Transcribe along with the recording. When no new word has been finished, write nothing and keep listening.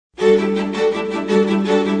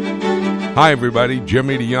Hi, everybody.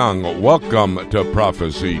 Jimmy DeYoung. Welcome to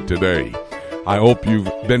Prophecy Today. I hope you've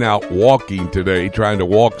been out walking today, trying to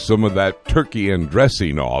walk some of that turkey and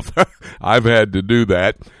dressing off. I've had to do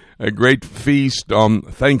that. A great feast on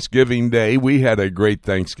Thanksgiving Day. We had a great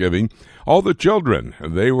Thanksgiving. All the children,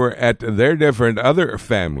 they were at their different other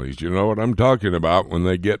families. You know what I'm talking about when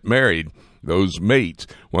they get married. Those mates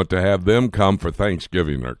want to have them come for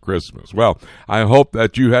Thanksgiving or Christmas. Well, I hope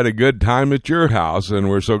that you had a good time at your house, and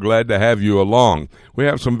we're so glad to have you along. We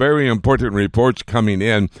have some very important reports coming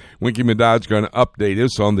in. Winky Medad's going to update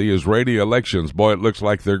us on the Israeli elections. Boy, it looks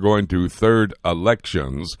like they're going to third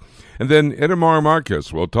elections. And then Itamar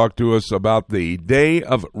Marcus will talk to us about the Day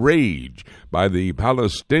of Rage by the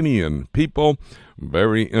Palestinian people.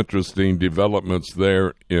 Very interesting developments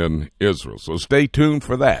there in Israel. So stay tuned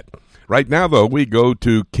for that. Right now, though, we go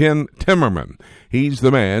to Ken Timmerman. He's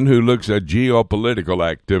the man who looks at geopolitical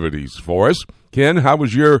activities for us. Ken, how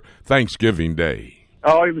was your Thanksgiving Day?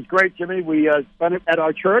 Oh, it was great, Jimmy. We spent it at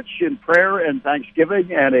our church in prayer and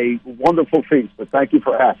Thanksgiving and a wonderful feast. But thank you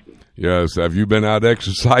for asking. Yes. Have you been out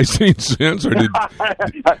exercising since? Or did...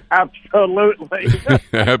 Absolutely.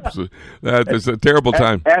 Absolutely. That is a terrible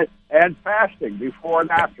time. And fasting before and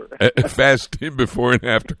after. Fasting before and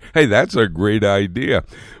after. Hey, that's a great idea.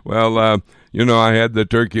 Well, I had the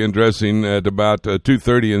turkey and dressing at about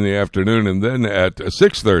 2:30 in the afternoon, and then at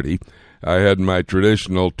 6:30, I had my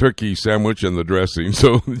traditional turkey sandwich and the dressing.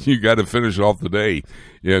 So you got to finish off the day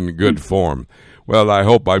in good form. Well, I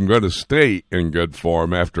hope I'm going to stay in good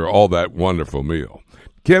form after all that wonderful meal.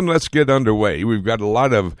 Ken, let's get underway. We've got a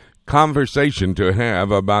lot of conversation to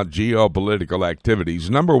have about geopolitical activities.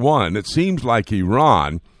 Number one, it seems like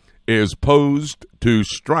Iran is posed to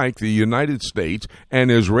strike the United States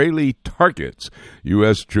and Israeli targets.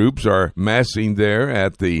 U.S. troops are massing there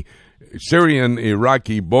at the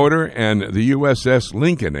Syrian-Iraqi border, and the USS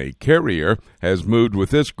Lincoln, a carrier, has moved with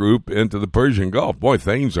this group into the Persian Gulf. Boy,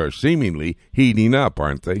 things are seemingly heating up,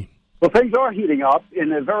 aren't they? Well, things are heating up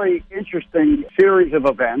in a very interesting series of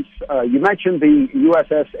events. You mentioned the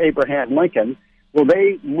USS Abraham Lincoln. Well,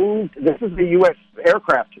 they moved, this is the U.S.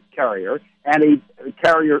 aircraft carrier and a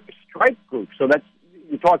carrier strike group. So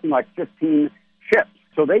you're talking like 15 ships.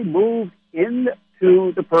 So they moved into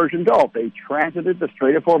the Persian Gulf. They transited the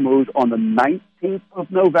Strait of Hormuz on the 19th of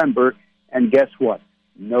November, and guess what?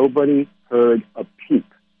 Nobody heard a peep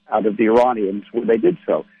out of the Iranians when they did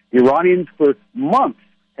so. The Iranians, for months,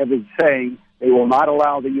 have been saying they will not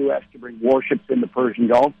allow the U.S. to bring warships in the Persian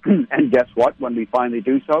Gulf, and guess what? When we finally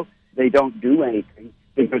do so, they don't do anything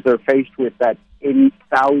because they're faced with that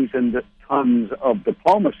 80,000 tons of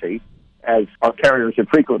diplomacy, as our carriers have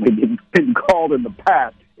frequently been called in the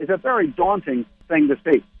past. It's a very daunting thing to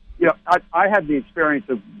see. You know, I had the experience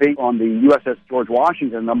of being on the USS George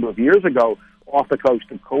Washington a number of years ago off the coast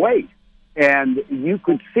of Kuwait, and we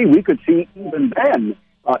could see even then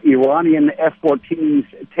Iranian F-14s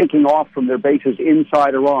taking off from their bases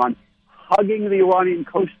inside Iran, hugging the Iranian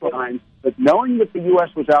coastline, but knowing that the U.S.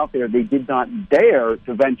 was out there, they did not dare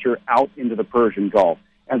to venture out into the Persian Gulf.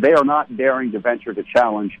 And they are not daring to venture to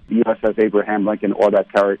challenge the USS Abraham Lincoln or that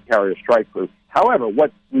carrier strike group. However,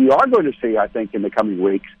 what we are going to see, I think, in the coming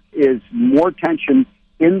weeks is more tension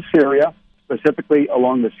in Syria, specifically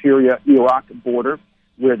along the Syria-Iraq border,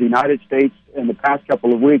 where the United States in the past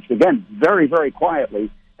couple of weeks, again, very, very quietly,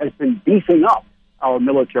 has been beefing up our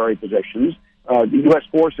military positions. The U.S.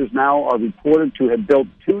 forces now are reported to have built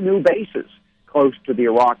 2 new bases close to the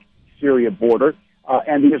Iraq-Syria border.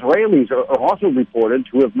 And the Israelis are also reported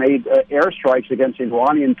to have made airstrikes against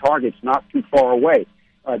Iranian targets not too far away.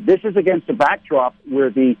 This is against a backdrop where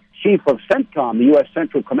the chief of CENTCOM, the U.S.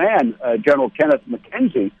 Central Command, General Kenneth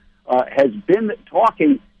McKenzie, has been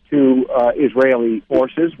talking to Israeli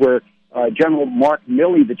forces, where General Mark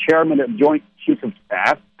Milley, the chairman of Joint Chief of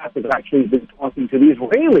Staff, has actually been talking to the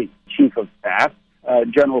Israeli Chief of Staff,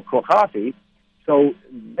 General Kochafi. So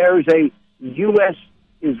there's a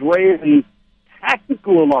U.S.-Israeli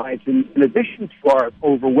tactical alliance, in addition to our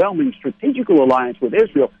overwhelming strategical alliance with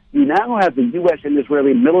Israel. You now have the U.S. and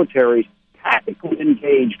Israeli militaries tactically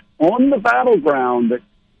engaged on the battleground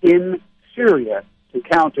in Syria to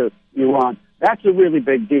counter Iran. That's a really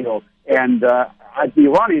big deal, and the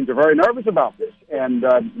Iranians are very nervous about this. And,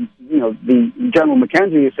 the General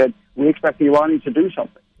McKenzie has said, we expect the Iranians to do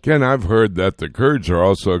something. Ken, I've heard that the Kurds are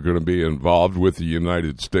also going to be involved with the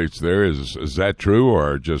United States there. Is that true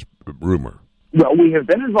or just rumor? Well, we have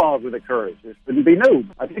been involved with the Kurds. This wouldn't be new.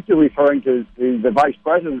 I think you're referring to the Vice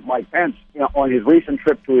President, Mike Pence, on his recent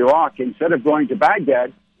trip to Iraq. Instead of going to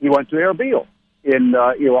Baghdad, he went to Erbil in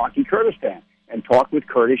Iraqi Kurdistan and talked with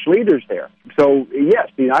Kurdish leaders there. So, yes,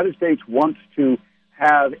 the United States wants to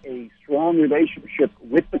have a strong relationship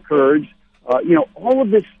with the Kurds. All of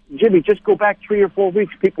this, Jimmy, just go back 3 or 4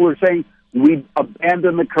 weeks. People were saying, we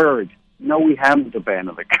abandoned the Kurds. No, we haven't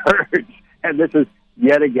abandoned the Kurds. And this is,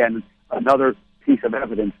 yet again, another piece of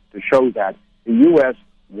evidence to show that the U.S.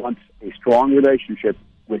 wants a strong relationship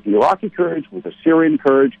with the Iraqi Kurds, with the Syrian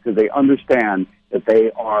Kurds, because they understand that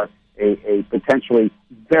they are a potentially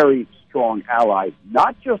very strong ally,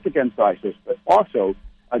 not just against ISIS, but also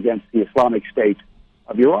against the Islamic State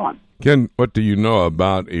of Iran. Ken, what do you know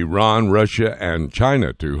about Iran, Russia, and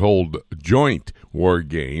China to hold joint war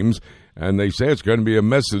games? And they say it's going to be a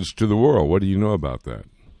message to the world. What do you know about that?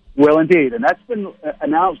 Well, indeed, and that's been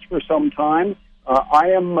announced for some time. I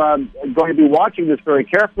am going to be watching this very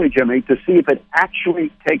carefully, Jimmy, to see if it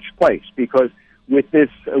actually takes place, because with the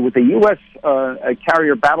U.S.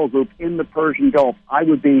 Carrier battle group in the Persian Gulf, I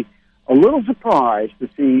would be a little surprised to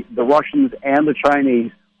see the Russians and the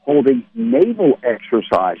Chinese holding naval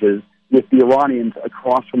exercises with the Iranians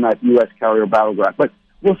across from that U.S. Carrier battlecraft. But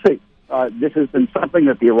we'll see. This has been something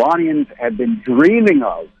that the Iranians have been dreaming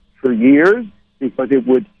of for years, because it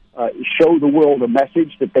would show the world a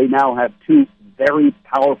message that they now have two very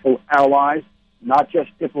powerful allies, not just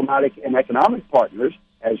diplomatic and economic partners,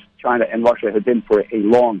 as China and Russia have been for a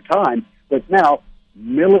long time, but now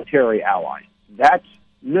military allies. That's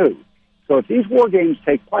new. So if these war games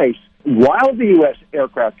take place while the U.S.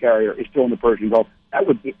 aircraft carrier is still in the Persian Gulf, that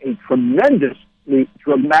would be a tremendously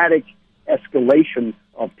dramatic escalation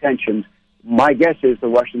of tensions. My guess is the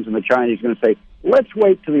Russians and the Chinese are going to say, let's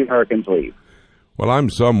wait till the Americans leave. Well, I'm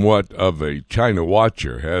somewhat of a China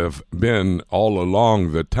watcher, have been all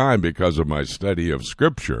along the time because of my study of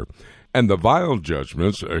Scripture. And the vile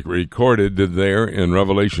judgments recorded there in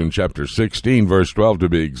Revelation chapter 16, verse 12, to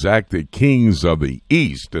be exact, the kings of the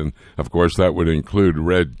East. And, of course, that would include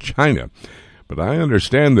Red China. But I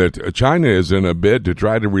understand that China is in a bid to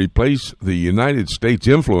try to replace the United States'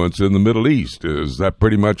 influence in the Middle East. Is that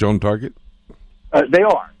pretty much on target? They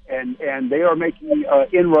are. And they are making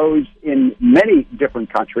inroads in many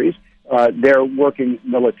different countries. They're working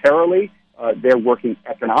militarily. They're working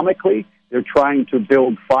economically. They're trying to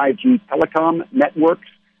build 5G telecom networks.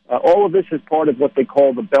 All of this is part of what they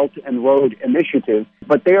call the Belt and Road Initiative.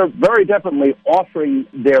 But they are very definitely offering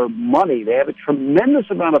their money. They have a tremendous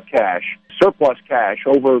amount of cash, surplus cash,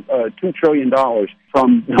 over $2 trillion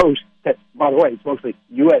from those that, by the way, it's mostly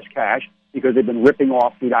U.S. cash, because they've been ripping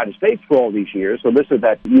off the United States for all these years. So this is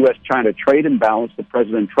that U.S.-China trade imbalance that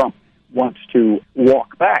President Trump wants to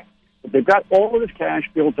walk back. But they've got all of this cash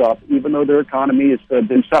built up, even though their economy has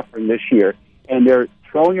been suffering this year, and they're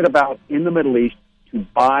throwing it about in the Middle East to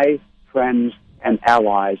buy friends and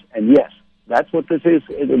allies. And yes, that's what this is.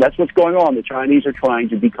 That's what's going on. The Chinese are trying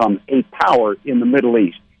to become a power in the Middle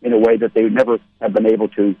East in a way that they never have been able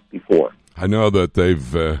to before. I know that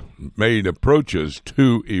they've made approaches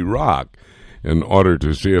to Iraq in order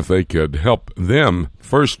to see if they could help them,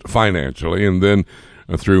 first financially and then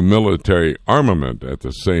through military armament at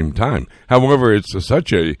the same time. However, it's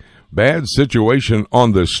such a bad situation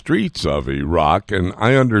on the streets of Iraq, and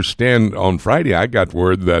I understand on Friday I got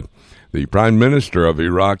word that the Prime Minister of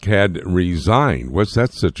Iraq had resigned. What's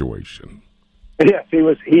that situation? Yes,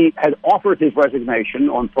 he had offered his resignation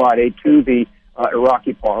on Friday to the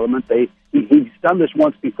Iraqi parliament. He's done this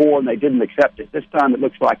once before, and they didn't accept it. This time it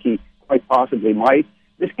looks like he quite possibly might.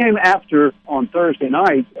 This came after, on Thursday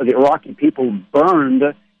night, the Iraqi people burned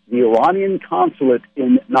the Iranian consulate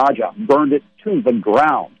in Najaf, burned it to the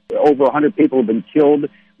ground. Over 100 people have been killed,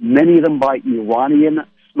 many of them by Iranian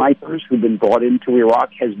snipers who've been brought into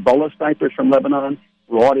Iraq, Hezbollah snipers from Lebanon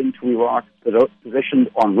brought into Iraq, positioned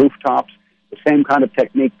on rooftops, the same kind of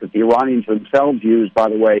technique that the Iranians themselves use, by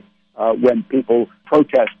the way, when people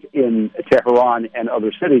protest in Tehran and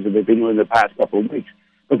other cities that they've been doing in the past couple of weeks.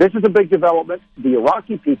 But this is a big development. The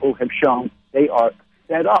Iraqi people have shown they are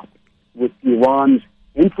fed up with Iran's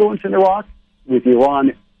influence in Iraq, with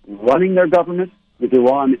Iran running their government, with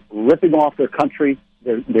Iran ripping off their country,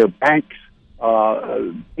 their banks,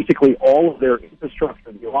 basically all of their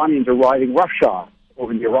infrastructure. The Iranians are riding roughshod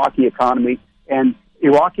over the Iraqi economy, and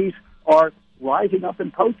Iraqis are rising up in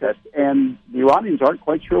protest, and the Iranians aren't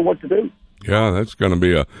quite sure what to do. Yeah, that's going to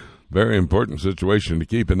be a very important situation to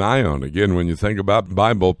keep an eye on. Again, when you think about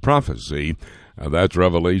Bible prophecy, that's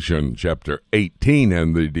Revelation chapter 18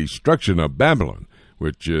 and the destruction of Babylon,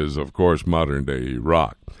 which is, of course, modern-day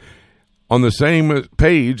Iraq. On the same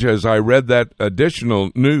page as I read that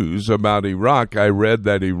additional news about Iraq, I read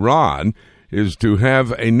that Iran is to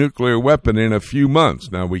have a nuclear weapon in a few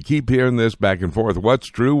months. Now, we keep hearing this back and forth. What's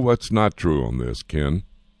true, what's not true on this, Ken?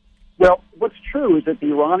 Well, what's true is that the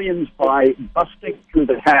Iranians, by busting through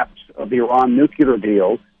the gaps of the Iran nuclear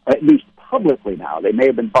deal, at least publicly now. They may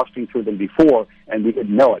have been busting through them before, and we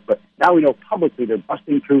didn't know it, but now we know publicly they're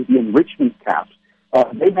busting through the enrichment caps.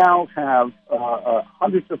 They now have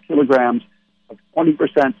hundreds of kilograms of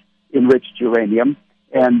 20% enriched uranium,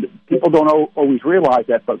 and people don't always realize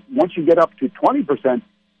that, but once you get up to 20%,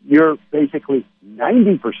 you're basically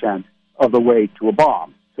 90% of the way to a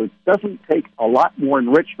bomb. So it doesn't take a lot more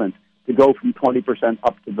enrichment to go from 20%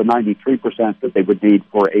 up to the 93% that they would need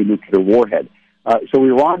for a nuclear warhead. So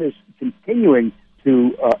Iran is continuing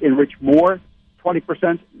to enrich more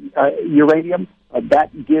 20% uranium.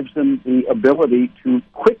 That gives them the ability to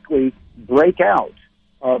quickly break out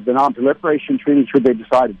of the non-proliferation treaty should they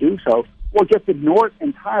decide to do so, or just ignore it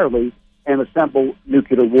entirely and assemble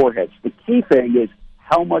nuclear warheads. The key thing is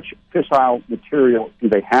how much fissile material do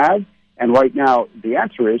they have? And right now, the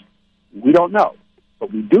answer is we don't know.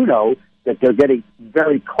 But we do know that they're getting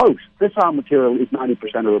very close. Fissile material is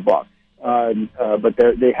 90% or above. But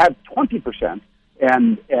they have 20%,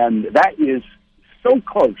 and that is so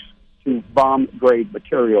close to bomb-grade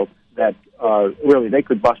material that really they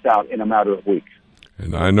could bust out in a matter of weeks.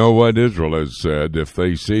 And I know what Israel has said. If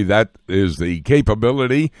they see that is the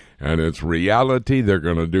capability and it's reality, they're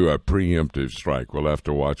going to do a preemptive strike. We'll have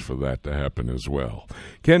to watch for that to happen as well.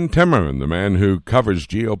 Ken Timmerman, the man who covers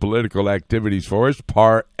geopolitical activities for us,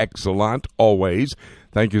 par excellent, always.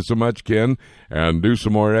 Thank you so much, Ken. And do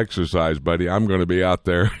some more exercise, buddy. I'm going to be out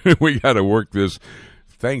there. We got to work this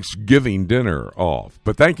Thanksgiving dinner off.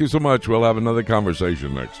 But thank you so much. We'll have another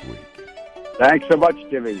conversation next week. Thanks so much,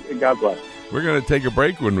 Jimmy, and God bless. We're going to take a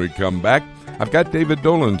break. When we come back, I've got David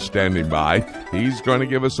Dolan standing by. He's going to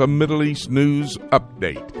give us a Middle East news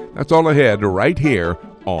update. That's all ahead right here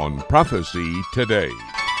on Prophecy Today.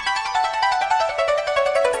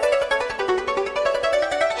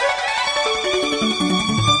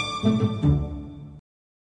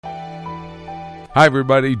 Hi,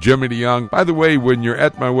 everybody. Jimmy DeYoung. By the way, when you're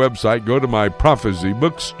at my website, go to my Prophecy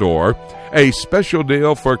bookstore. A special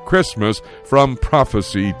deal for Christmas from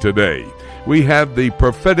Prophecy Today. We have the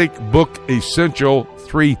Prophetic Book Essential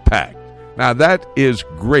 3-pack. Now, that is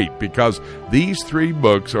great because these 3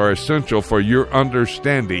 books are essential for your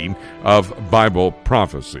understanding of Bible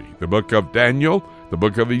prophecy. The book of Daniel, the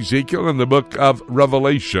book of Ezekiel, and the book of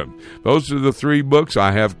Revelation. Those are the 3 books.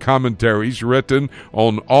 I have commentaries written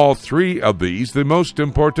on all 3 of these, the most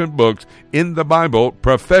important books in the Bible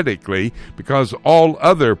prophetically, because all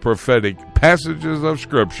other prophetic passages of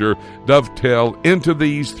Scripture dovetail into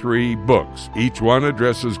these 3 books. Each one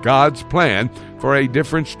addresses God's plan for a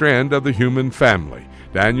different strand of the human family.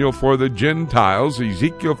 Daniel for the Gentiles,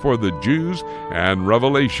 Ezekiel for the Jews, and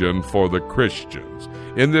Revelation for the Christians.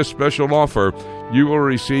 In this special offer, you will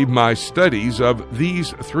receive my studies of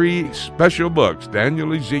these 3 special books,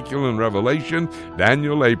 Daniel, Ezekiel, and Revelation.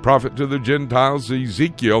 Daniel, a prophet to the Gentiles,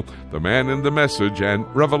 Ezekiel, the man in the message, and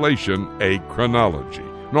Revelation, a chronology.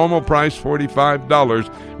 Normal price, $45.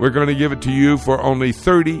 We're going to give it to you for only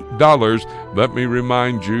 $30. Let me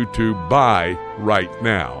remind you to buy right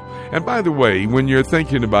now. And by the way, when you're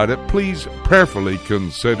thinking about it, please prayerfully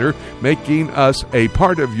consider making us a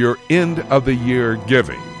part of your end-of-the-year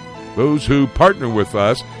giving. Those who partner with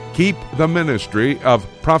us keep the ministry of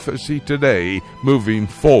Prophecy Today moving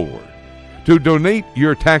forward. To donate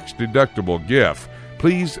your tax-deductible gift,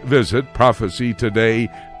 please visit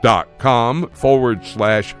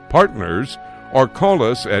prophecytoday.com/partners or call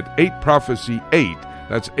us at 8Prophecy8.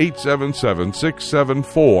 That's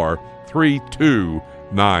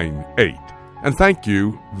 877-674-3298. And thank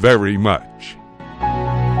you very much.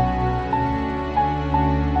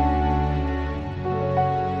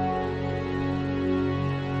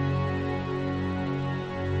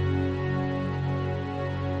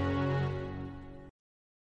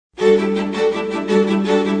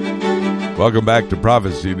 Welcome back to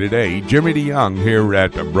Prophecy Today. Jimmy DeYoung here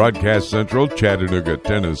at Broadcast Central, Chattanooga,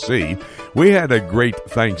 Tennessee. We had a great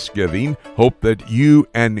Thanksgiving. Hope that you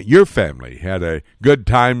and your family had a good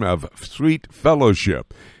time of sweet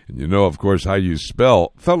fellowship. And you know, of course, how you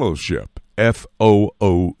spell fellowship.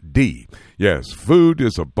 F-O-O-D. Yes, food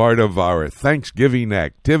is a part of our Thanksgiving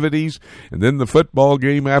activities, and then the football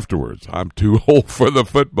game afterwards. I'm too old for the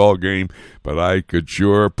football game, but I could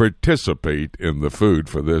sure participate in the food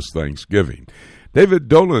for this Thanksgiving. David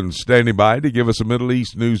Dolan standing by to give us a Middle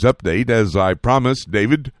East news update. As I promised,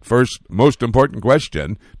 David, first most important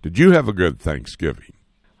question, did you have a good Thanksgiving?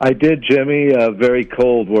 I did, Jimmy. Very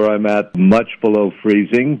cold where I'm at, much below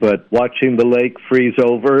freezing, but watching the lake freeze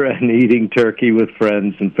over and eating turkey with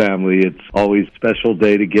friends and family, it's always a special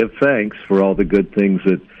day to give thanks for all the good things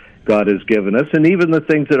that God has given us, and even the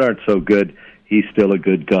things that aren't so good, He's still a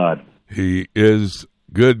good God. He is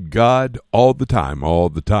good God all the time. All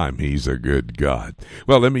the time, he's a good God.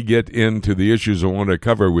 Well, let me get into the issues I want to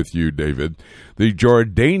cover with you, David. The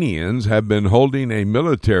Jordanians have been holding a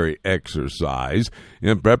military exercise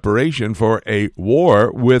in preparation for a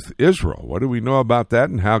war with Israel. What do we know about that,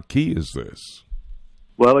 and how key is this?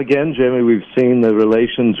 Well, again, Jimmy, we've seen the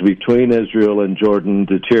relations between Israel and Jordan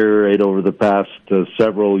deteriorate over the past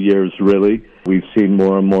several years, really. We've seen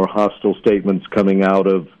more and more hostile statements coming out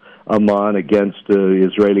of Amman against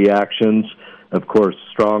Israeli actions. Of course,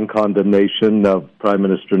 strong condemnation of Prime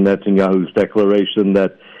Minister Netanyahu's declaration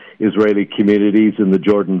that Israeli communities in the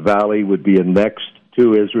Jordan Valley would be annexed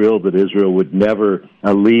to Israel, that Israel would never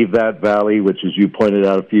leave that valley, which, as you pointed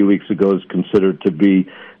out a few weeks ago, is considered to be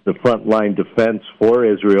the frontline defense for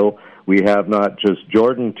Israel. We have not just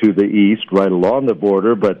Jordan to the east, right along the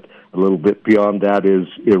border, but a little bit beyond that is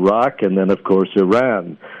Iraq, and then, of course,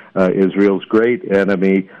 Iran, Israel's great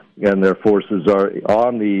enemy, and their forces are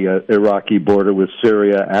on the Iraqi border with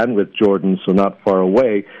Syria and with Jordan, so not far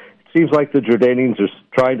away. It seems like the Jordanians are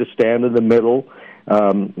trying to stand in the middle.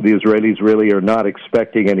 The Israelis really are not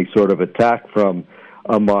expecting any sort of attack from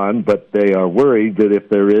Amman, but they are worried that if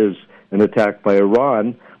there is an attack by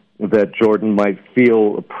Iran, that Jordan might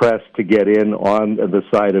feel pressed to get in on the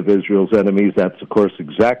side of Israel's enemies. That's, of course,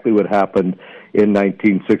 exactly what happened in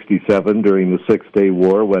 1967 during the Six-Day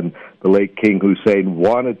War, when the late King Hussein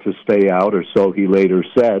wanted to stay out, or so he later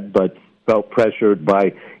said, but felt pressured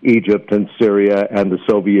by Egypt and Syria and the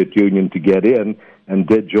Soviet Union to get in, and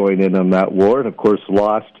did join in on that war, and, of course,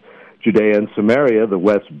 lost Judea and Samaria, the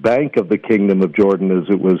west bank of the Kingdom of Jordan, as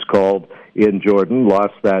it was called in Jordan,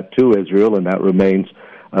 lost that to Israel, and that remains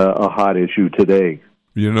a hot issue today.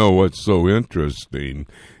 You know what's so interesting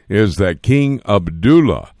is that King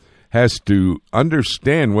Abdullah has to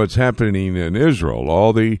understand what's happening in Israel,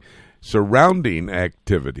 all the surrounding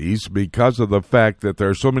activities, because of the fact that there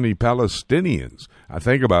are so many Palestinians. I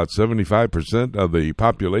think about 75% of the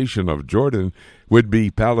population of Jordan would be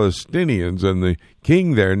Palestinians, and the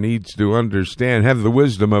king there needs to understand, have the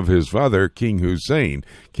wisdom of his father, King Hussein.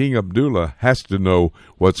 King Abdullah has to know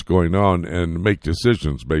what's going on and make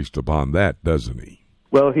decisions based upon that, doesn't he?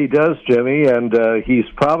 Well, he does, Jimmy, and he's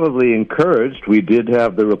probably encouraged. We did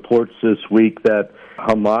have the reports this week that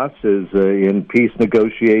Hamas is in peace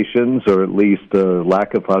negotiations, or at least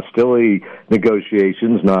lack of hostility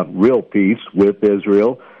negotiations, not real peace, with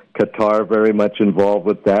Israel. Qatar very much involved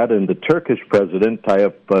with that, and the Turkish president,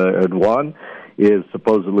 Tayyip Erdogan, is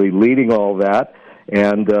supposedly leading all that.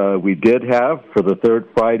 And we did have, for the third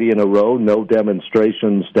Friday in a row, no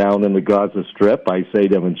demonstrations down in the Gaza Strip. I say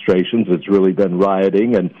demonstrations. It's really been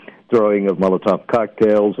rioting and throwing of Molotov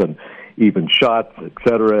cocktails and even shots,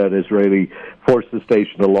 etc., at Israeli forces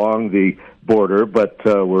stationed along the border. But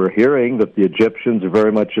we're hearing that the Egyptians are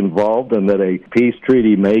very much involved and that a peace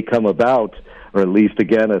treaty may come about, or at least,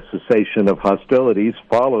 again, a cessation of hostilities,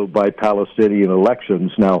 followed by Palestinian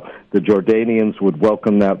elections. Now, the Jordanians would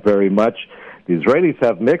welcome that very much. The Israelis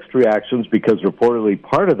have mixed reactions because reportedly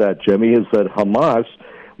part of that, Jimmy, is that Hamas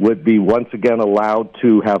would be once again allowed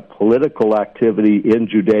to have political activity in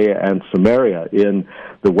Judea and Samaria, in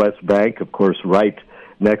the West Bank, of course, right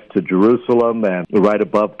next to Jerusalem and right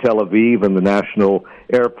above Tel Aviv and the national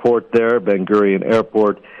airport there, Ben Gurion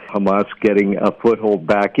Airport. Hamas getting a foothold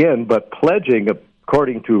back in, but pledging,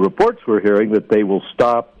 according to reports we're hearing, that they will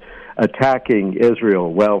stop attacking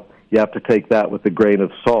Israel. Well, you have to take that with a grain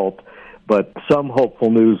of salt. But some hopeful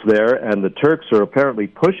news there, and the Turks are apparently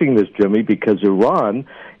pushing this, Jimmy, because Iran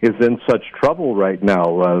is in such trouble right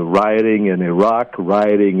now, rioting in Iraq,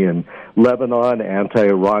 rioting in Lebanon,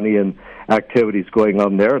 anti-Iranian activities going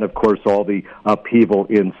on there, and, of course, all the upheaval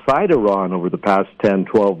inside Iran over the past 10,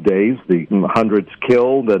 12 days, the hundreds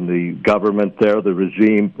killed, and the government there, the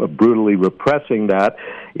regime, brutally repressing that.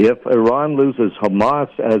 If Iran loses Hamas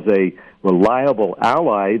as a reliable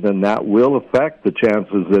ally, then that will affect the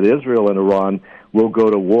chances that Israel and Iran will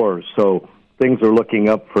go to war. So things are looking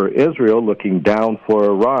up for Israel, looking down for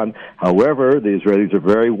Iran. However, the Israelis are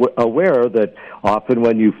very aware that often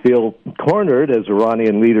when you feel cornered, as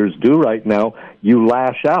Iranian leaders do right now, you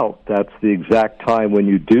lash out. That's the exact time when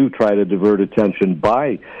you do try to divert attention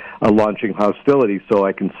by launching hostility. So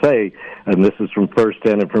I can say, and this is from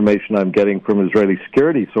first-hand information I'm getting from Israeli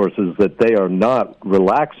security sources, that they are not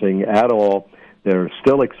relaxing at all. They're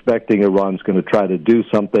still expecting Iran's going to try to do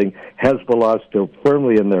something. Hezbollah still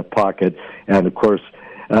firmly in their pocket. And, of course,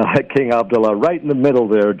 King Abdullah right in the middle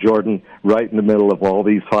there, Jordan, right in the middle of all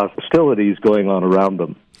these hostilities going on around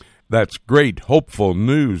them. That's great, hopeful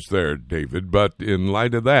news there, David. But in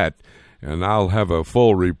light of that, and I'll have a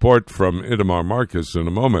full report from Itamar Marcus in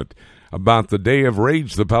a moment, about the day of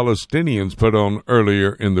rage the Palestinians put on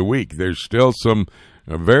earlier in the week. There's still some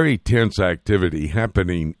very tense activity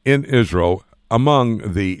happening in Israel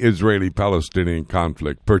among the Israeli-Palestinian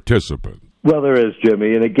conflict participants. Well, there is,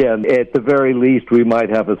 Jimmy. And again, at the very least, we might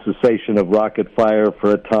have a cessation of rocket fire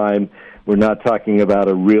for a time. We're not talking about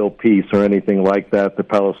a real peace or anything like that. The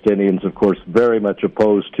Palestinians, of course, very much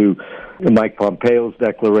opposed to Mike Pompeo's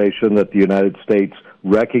declaration that the United States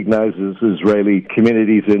recognizes Israeli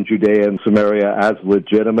communities in Judea and Samaria as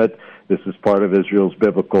legitimate. This is part of Israel's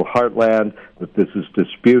biblical heartland, that this is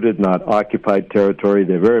disputed, not occupied territory.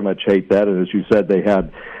 They very much hate that. And as you said, they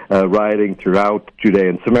had rioting throughout Judea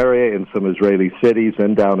and Samaria, in some Israeli cities,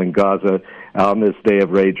 and down in Gaza on this day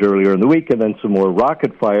of rage earlier in the week, and then some more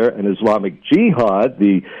rocket fire. And Islamic Jihad,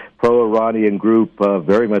 the pro-Iranian group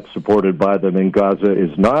very much supported by them in Gaza,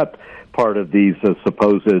 is not part of these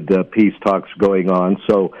supposed peace talks going on.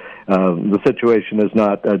 So the situation is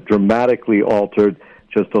not dramatically altered,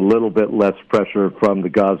 just a little bit less pressure from the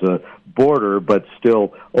Gaza border, but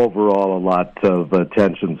still overall a lot of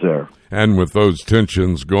tensions there. And with those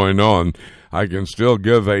tensions going on, I can still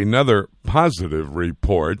give another positive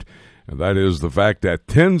report, and that is the fact that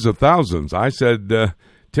tens of thousands, I said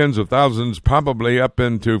tens of thousands, probably up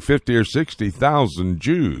into 50 or 60,000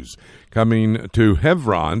 Jews coming to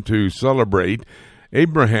Hebron to celebrate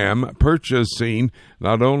Abraham purchasing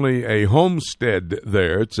not only a homestead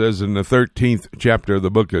there, it says in the 13th chapter of the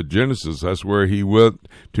book of Genesis, that's where he went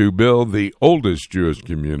to build the oldest Jewish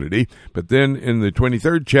community, but then in the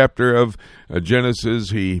 23rd chapter of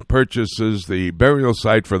Genesis, he purchases the burial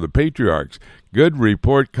site for the patriarchs. Good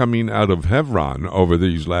report coming out of Hebron over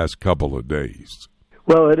these last couple of days.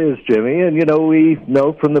 Well, it is, Jimmy, and we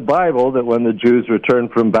know from the Bible that when the Jews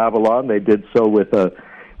returned from Babylon, they did so with a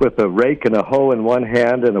rake and a hoe in one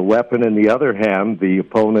hand and a weapon in the other hand. The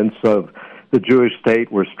opponents of the Jewish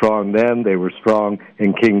state were strong then. They were strong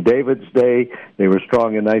in King David's day. They were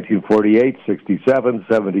strong in 1948, 67,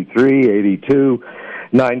 73, 82,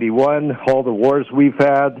 91, all the wars we've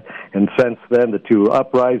had. And since then, the two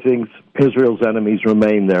uprisings, Israel's enemies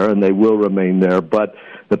remain there, and they will remain there. But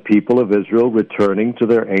the people of Israel returning to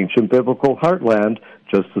their ancient biblical heartland,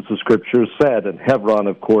 just as the Scriptures said. And Hebron,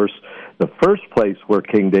 of course, the first place where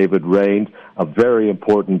King David reigned, a very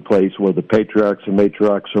important place where the patriarchs and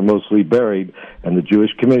matriarchs are mostly buried, and the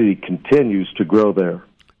Jewish community continues to grow there.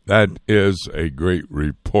 That is a great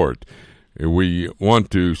report. We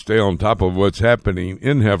want to stay on top of what's happening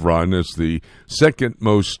in Hebron. It's the second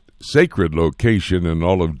most sacred location in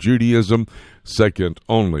all of Judaism, second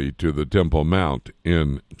only to the Temple Mount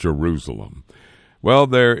in Jerusalem. Well,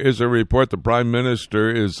 there is a report the Prime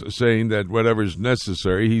Minister is saying that whatever's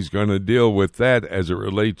necessary, he's going to deal with that as it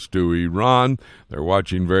relates to Iran. They're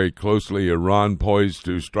watching very closely Iran poised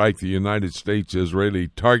to strike the United States-Israeli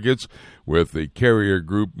targets with the carrier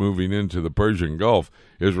group moving into the Persian Gulf.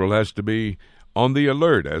 Israel has to be on the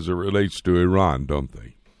alert as it relates to Iran, don't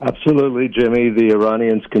they? Absolutely, Jimmy. The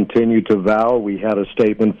Iranians continue to vow. We had a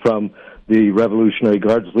statement from the Revolutionary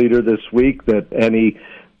Guards leader this week that any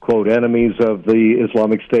quote, enemies of the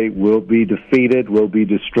Islamic State will be defeated, will be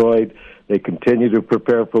destroyed. They continue to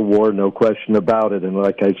prepare for war, no question about it. And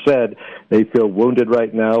like I said, they feel wounded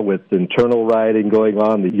right now with internal rioting going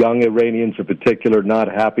on. The young Iranians in particular not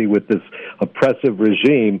happy with this oppressive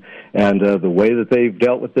regime. And the way that they've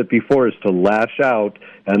dealt with it before is to lash out,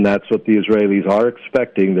 and that's what the Israelis are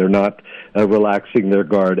expecting. They're not relaxing their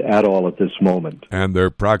guard at all at this moment. And their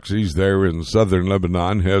proxies there in southern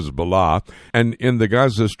Lebanon, Hezbollah. And in the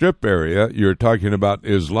Gaza Strip area, you're talking about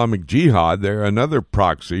Islamic Jihad. They're another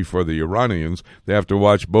proxy for the Iranians. They have to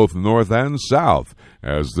watch both north and south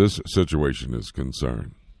as this situation is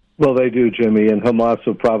concerned. Well, they do, Jimmy, and Hamas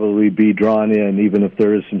will probably be drawn in, even if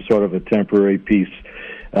there is some sort of a temporary peace.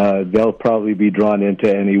 They'll probably be drawn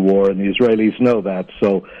into any war, and the Israelis know that.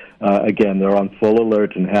 So, again, they're on full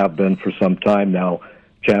alert and have been for some time now.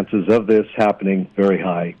 Chances of this happening very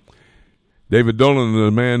high. David Dolan,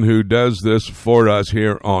 the man who does this for us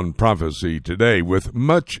here on Prophecy Today, with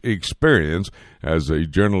much experience as a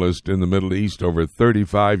journalist in the Middle East, over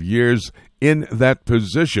 35 years in that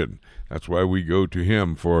position. That's why we go to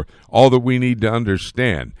him for all that we need to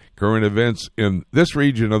understand current events in this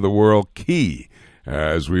region of the world, key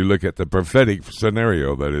as we look at the prophetic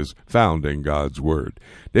scenario that is found in God's Word.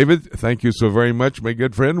 David, thank you so very much, my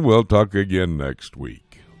good friend. We'll talk again next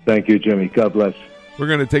week. Thank you, Jimmy. God bless. We're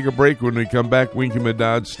going to take a break. When we come back, Winky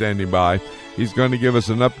Medad standing by. He's going to give us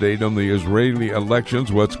an update on the Israeli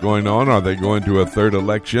elections, what's going on. Are they going to a third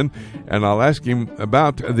election? And I'll ask him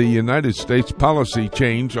about the United States policy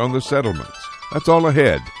change on the settlements. That's all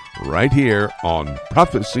ahead, right here on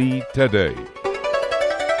Prophecy Today.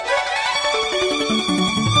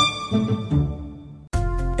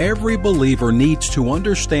 Every believer needs to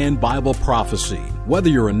understand Bible prophecy. Whether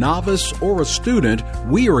you're a novice or a student,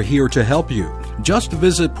 we are here to help you. Just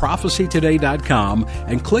visit prophecytoday.com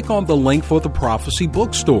and click on the link for the Prophecy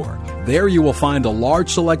Bookstore. There you will find a large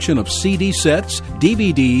selection of CD sets,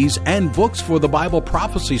 DVDs, and books for the Bible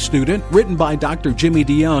prophecy student written by Dr. Jimmy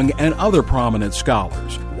DeYoung and other prominent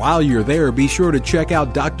scholars. While you're there, be sure to check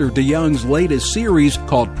out Dr. DeYoung's latest series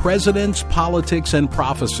called Presidents, Politics, and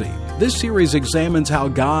Prophecy. This series examines how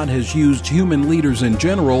God has used human leaders in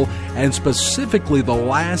general, and specifically the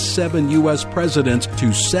last 7 U.S. presidents,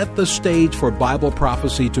 to set the stage for Bible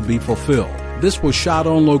prophecy to be fulfilled. This was shot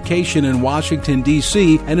on location in Washington,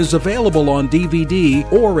 D.C., and is available on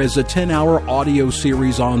DVD or as a 10-hour audio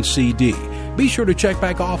series on CD. Be sure to check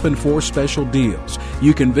back often for special deals.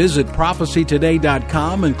 You can visit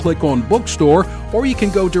prophecytoday.com and click on Bookstore, or you can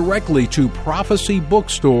go directly to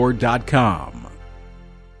prophecybookstore.com.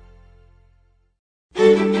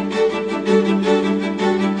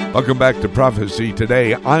 Welcome back to Prophecy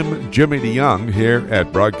Today. I'm Jimmy DeYoung here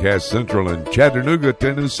at Broadcast Central in Chattanooga,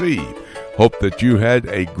 Tennessee. Hope that you had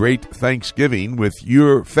a great Thanksgiving with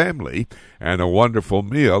your family and a wonderful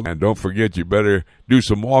meal. And don't forget, you better do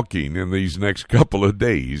some walking in these next couple of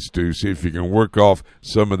days to see if you can work off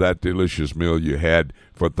some of that delicious meal you had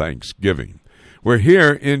for Thanksgiving. We're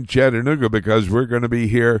here in Chattanooga because we're going to be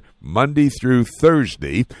here Monday through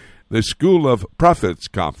Thursday. The School of Prophets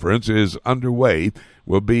Conference is underway.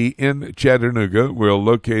 We'll be in Chattanooga. We're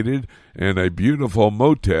located in a beautiful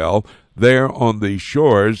motel there on the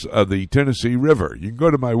shores of the Tennessee River. You can go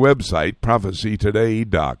to my website,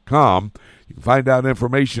 prophecytoday.com. You can find out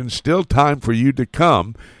information. Still time for you to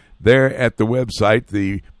come there at the website.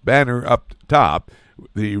 The banner up top,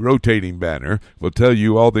 the rotating banner, will tell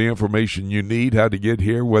you all the information you need, how to get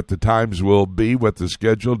here, what the times will be, what the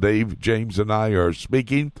schedule. Dave, James, and I are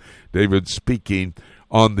speaking. David's speaking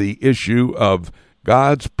on the issue of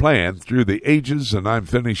God's plan through the ages, and I'm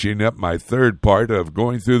finishing up my third part of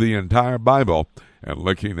going through the entire Bible and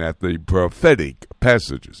looking at the prophetic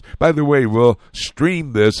passages. By the way, we'll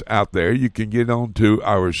stream this out there. You can get onto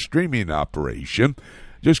our streaming operation.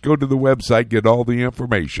 Just go to the website, get all the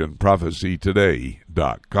information,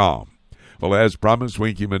 prophecytoday.com. Well, as promised,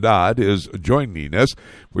 Winky Madad is joining us.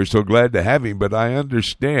 We're so glad to have him, but I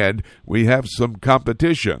understand we have some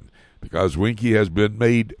competition because Winky has been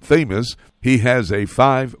made famous. He has a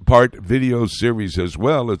 5-part video series as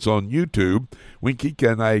well. It's on YouTube. Winky,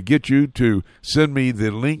 can I get you to send me the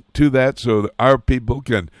link to that so that our people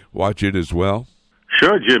can watch it as well?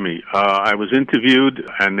 Sure, Jimmy. I was interviewed,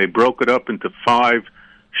 and they broke it up into 5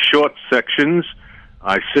 short sections.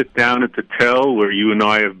 I sit down at the Tell, where you and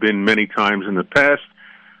I have been many times in the past.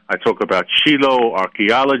 I talk about Shiloh,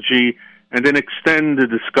 archaeology, and then extend the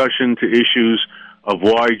discussion to issues of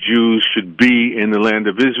why Jews should be in the land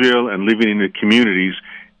of Israel and living in the communities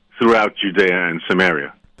throughout Judea and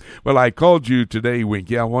Samaria. Well, I called you today,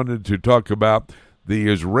 Winky. I wanted to talk about the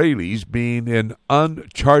Israelis being in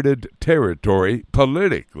uncharted territory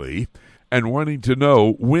politically and wanting to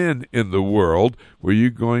know when in the world were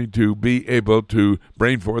you going to be able to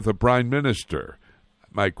bring forth a prime minister.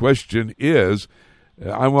 My question is,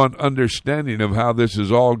 I want understanding of how this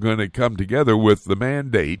is all going to come together with the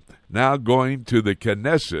mandate now going to the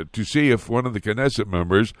Knesset to see if one of the Knesset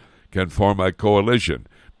members can form a coalition.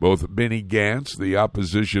 Both Benny Gantz, the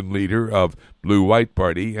opposition leader of Blue White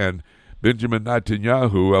Party, and Benjamin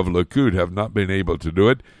Netanyahu of Likud have not been able to do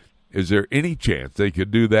it. Is there any chance they could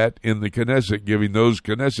do that in the Knesset, giving those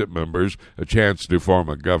Knesset members a chance to form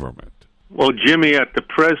a government? Well, Jimmy, at the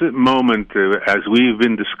present moment, as we've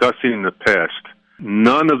been discussing in the past,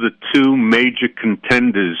 none of the 2 major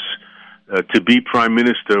contenders to be prime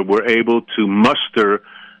minister were able to muster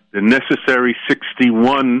the necessary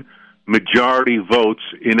 61 majority votes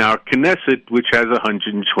in our Knesset, which has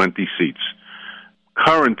 120 seats.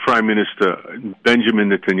 Current Prime Minister Benjamin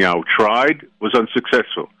Netanyahu tried, was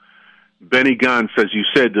unsuccessful. Benny Gantz, as you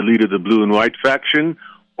said, the leader of the Blue and White faction,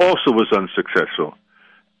 also was unsuccessful.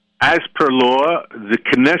 As per law, the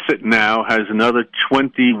Knesset now has another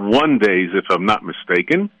 21 days, if I'm not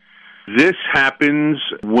mistaken. This happens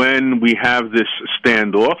when we have this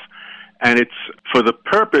standoff, and it's for the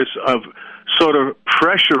purpose of sort of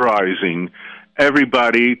pressurizing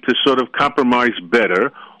everybody to sort of compromise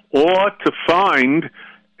better, or to find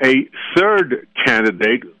a third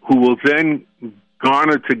candidate who will then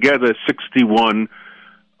garner together 61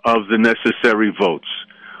 of the necessary votes.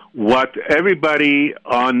 What everybody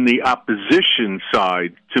on the opposition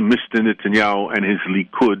side to Mr. Netanyahu and his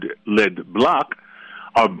Likud-led bloc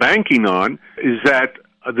are banking on is that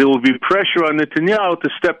there will be pressure on Netanyahu to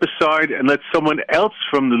step aside and let someone else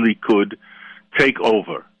from the Likud take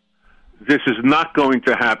over. This is not going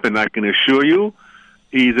to happen, I can assure you.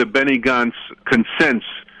 Either Benny Gantz consents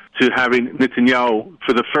to having Netanyahu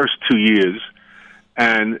for the first 2 years,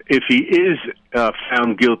 and if he is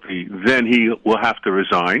found guilty, then he will have to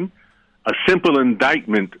resign. A simple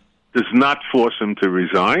indictment does not force him to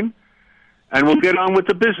resign, and we'll get on with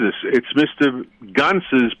the business. It's Mr.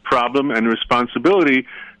 Gantz's problem and responsibility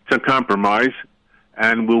to compromise,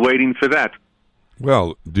 and we're waiting for that.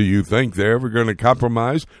 Well, do you think they're ever going to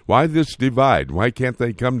compromise? Why this divide? Why can't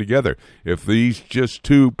they come together? If these just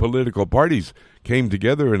two political parties came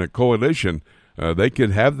together in a coalition, they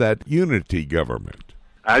could have that unity government.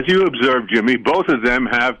 As you observed, Jimmy, both of them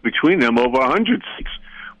have between them over 100 seats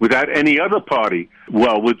without any other party.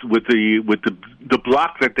 Well, with the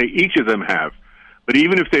block that they each of them have. But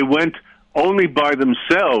even if they went only by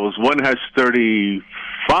themselves, one has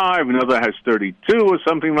 35, another has 32 or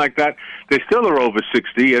something like that, they still are over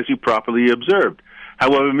 60, as you properly observed.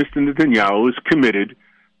 However, Mr. Netanyahu is committed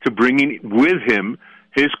to bringing with him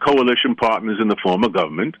his coalition partners in the former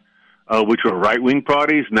government, which are right-wing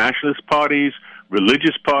parties, nationalist parties,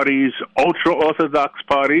 religious parties, ultra-Orthodox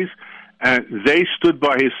parties, and they stood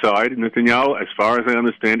by his side. Netanyahu, as far as I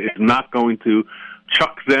understand, is not going to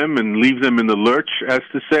chuck them and leave them in the lurch, as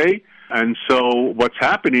to say. And so what's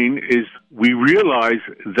happening is we realize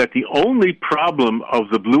that the only problem of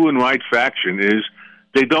the blue and white faction is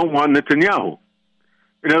they don't want Netanyahu.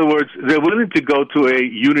 In other words, they're willing to go to a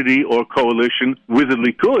unity or coalition with the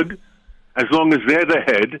Likud as long as they're the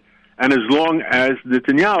head and as long as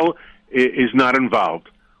Netanyahu is not involved.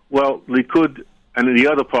 Well, Likud and the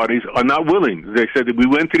other parties are not willing. They said that we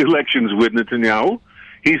went to the elections with Netanyahu.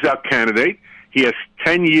 He's our candidate. He has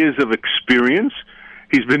 10 years of experience.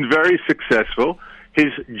 He's been very successful.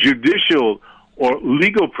 His judicial or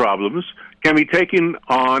legal problems can be taken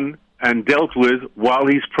on and dealt with while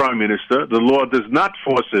he's prime minister. The law does not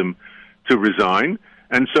force him to resign,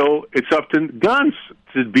 and so it's up to Gantz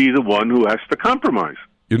to be the one who has to compromise.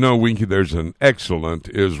 You know, Winky, there's an excellent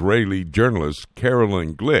Israeli journalist,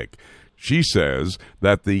 Carolyn Glick. She says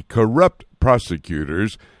that the corrupt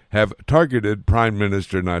prosecutors have targeted Prime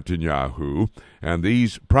Minister Netanyahu, and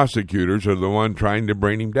these prosecutors are the one trying to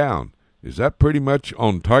bring him down. Is that pretty much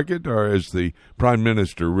on target, or is the Prime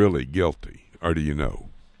Minister really guilty, or do you know?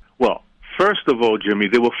 Well, first of all, Jimmy,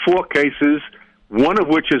 there were 4 cases, one of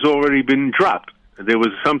which has already been dropped. There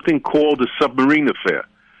was something called the submarine affair.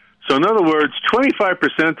 So in other words,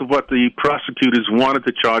 25% of what the prosecutors wanted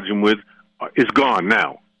to charge him with is gone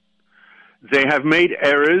now. They have made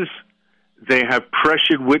errors. They have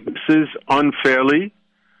pressured witnesses unfairly.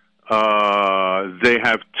 They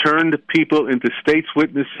have turned people into state's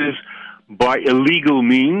witnesses by illegal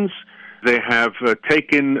means. They have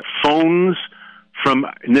taken phones from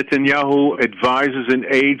Netanyahu advisors and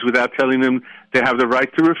aides without telling them they have the right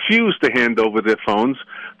to refuse to hand over their phones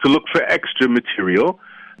to look for extra material.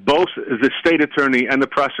 Both the state attorney and the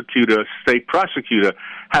state prosecutor,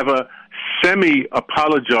 have a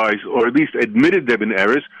semi-apologized or at least admitted there have been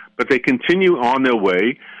errors, but they continue on their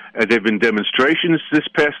way. There have been demonstrations this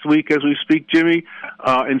past week as we speak, Jimmy,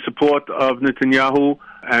 in support of Netanyahu.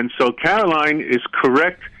 And so Caroline is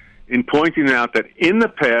correct in pointing out that in the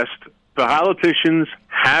past, politicians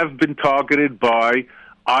have been targeted by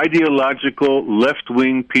ideological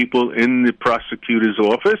left-wing people in the prosecutor's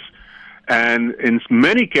office, and in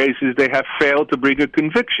many cases they have failed to bring a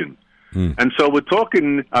conviction. And so we're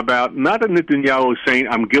talking about not a Netanyahu saying,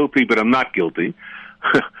 I'm guilty, but I'm not guilty.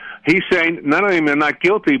 He's saying, not only am I not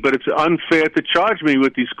guilty, but it's unfair to charge me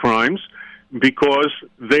with these crimes because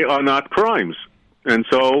they are not crimes. And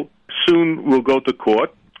so soon we'll go to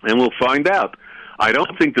court and we'll find out. I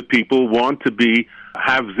don't think the people want to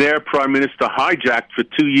have their prime minister hijacked for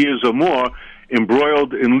 2 years or more,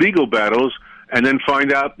 embroiled in legal battles, and then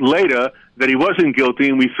find out later that he wasn't guilty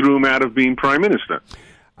and we threw him out of being prime minister.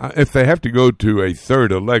 If they have to go to a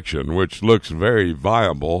third election, which looks very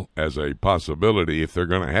viable as a possibility if they're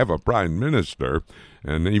going to have a prime minister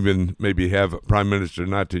and even maybe have Prime Minister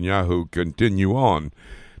Netanyahu continue on,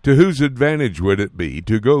 to whose advantage would it be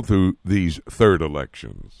to go through these third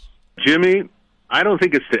elections? Jimmy, I don't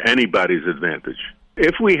think it's to anybody's advantage.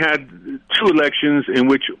 If we had 2 elections in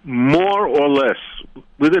which more or less,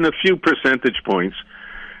 within a few percentage points,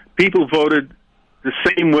 people voted the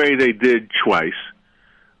same way they did twice,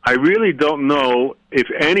 I really don't know if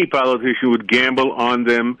any politician would gamble on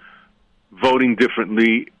them voting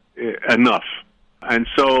differently enough. And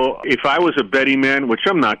so if I was a betting man, which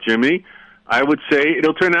I'm not, Jimmy, I would say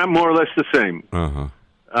it'll turn out more or less the same.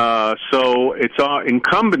 So it's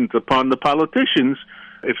incumbent upon the politicians,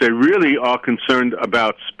 if they really are concerned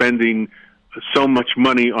about spending so much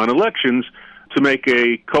money on elections, to make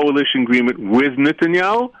a coalition agreement with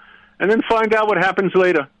Netanyahu, and then find out what happens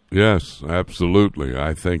later. Yes, absolutely.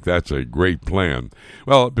 I think that's a great plan.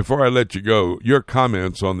 Well, before I let you go, your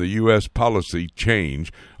comments on the U.S. policy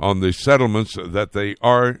change on the settlements that they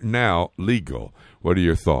are now legal. What are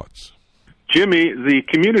your thoughts? Jimmy, the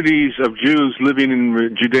communities of Jews living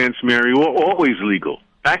in Judea and Samaria were always legal.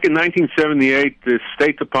 Back in 1978, the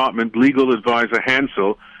State Department legal advisor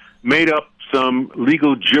Hansel made up some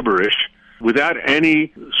legal gibberish without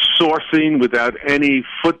any sourcing, without any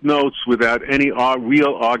footnotes, without any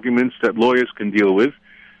real arguments that lawyers can deal with.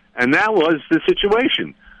 And that was the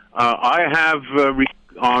situation. I have,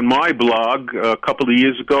 on my blog a couple of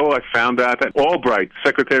years ago, I found out that Albright,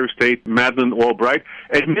 Secretary of State Madeleine Albright,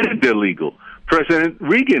 admitted they're legal. President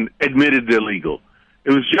Reagan admitted they're legal.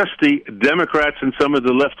 It was just the Democrats and some of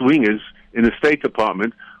the left-wingers in the State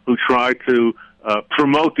Department who tried to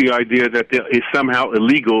promote the idea that it is somehow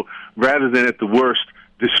illegal rather than, at the worst,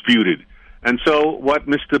 disputed. And so what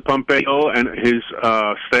Mr. Pompeo and his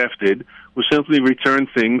staff did was simply return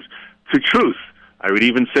things to truth. I would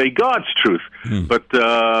even say God's truth. But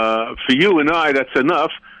for you and I, that's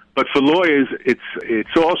enough. But for lawyers,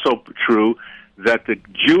 it's also true that the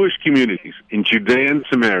Jewish communities in Judea and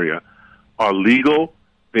Samaria are legal.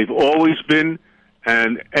 They've always been.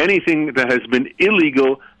 And anything that has been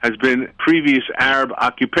illegal has been previous Arab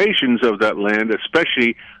occupations of that land,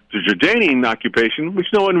 especially the Jordanian occupation, which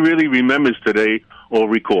no one really remembers today or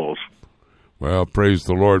recalls. Well, praise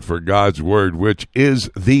the Lord for God's word, which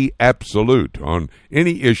is the absolute on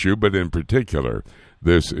any issue, but in particular,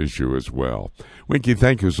 this issue as well. Winky,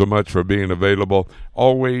 thank you so much for being available.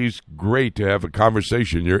 Always great to have a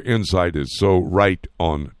conversation. Your insight is so right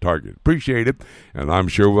on target. Appreciate it, and I'm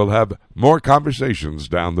sure we'll have more conversations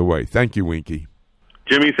down the way. Thank you, Winky.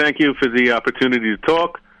 Jimmy, thank you for the opportunity to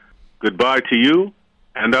talk. Goodbye to you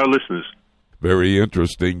and our listeners. Very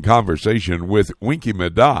interesting conversation with Winky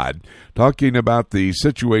Medad, talking about the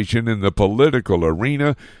situation in the political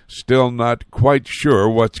arena. Still not quite sure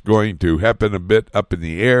what's going to happen, a bit up in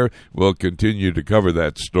the air. We'll continue to cover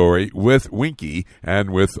that story with Winky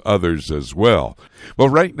and with others as well. Well,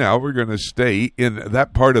 right now we're going to stay in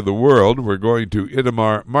that part of the world. We're going to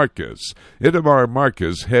Itamar Marcus. Itamar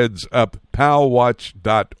Marcus heads up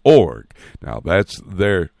palwatch.org. Now, that's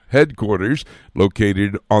their headquarters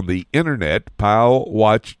located on the internet,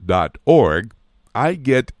 palwatch.org. I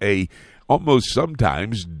get a almost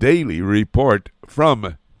sometimes daily report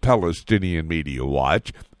from Palestinian Media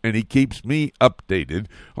Watch, and he keeps me updated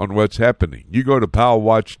on what's happening. You go to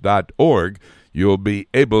palwatch.org, you'll be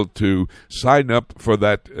able to sign up for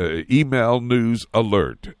that email news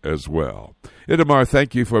alert as well. Itamar,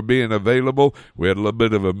 thank you for being available. We had a little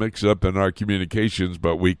bit of a mix-up in our communications,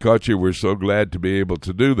 but we caught you. We're so glad to be able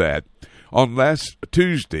to do that. On last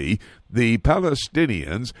Tuesday, the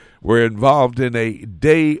Palestinians were involved in a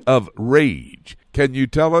day of rage. Can you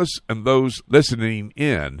tell us and those listening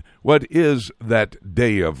in, what is that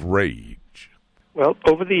day of rage? Well,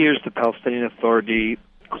 over the years, the Palestinian Authority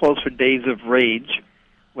calls for days of rage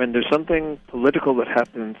when there's something political that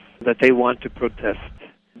happens that they want to protest.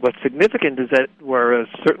 What's significant is that whereas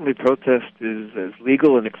certainly protest is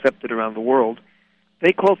legal and accepted around the world,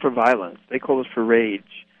 they call for violence, they call for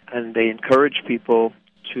rage, and they encourage people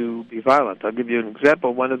to be violent. I'll give you an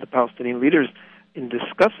example. One of the Palestinian leaders, in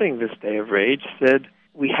discussing this day of rage, said,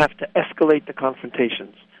 we have to escalate the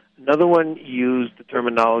confrontations. Another one used the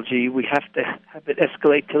terminology, we have to have it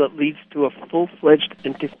escalate till it leads to a full-fledged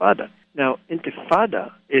intifada. Now,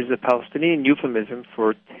 intifada is a Palestinian euphemism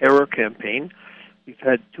for terror campaign. We've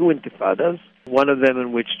had two intifadas, one of them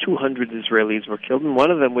in which 200 Israelis were killed, and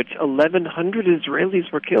one of them in which 1,100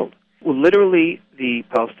 Israelis were killed. Well, literally, the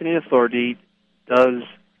Palestinian Authority does,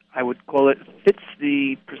 I would call it, fits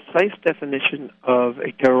the precise definition of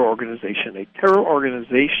a terror organization. A terror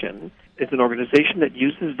organization is an organization that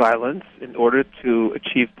uses violence in order to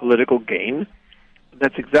achieve political gain.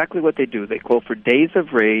 That's exactly what they do. They call for days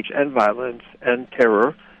of rage and violence and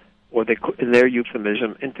terror, or they, in their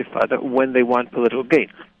euphemism, intifada, when they want political gain.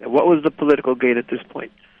 Now, what was the political gain at this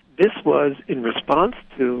point? This was in response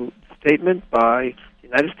to a statement by the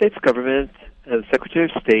United States government and the Secretary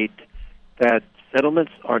of State that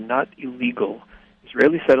settlements are not illegal.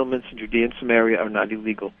 Israeli settlements in Judea and Samaria are not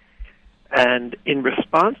illegal. And in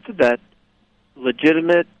response to that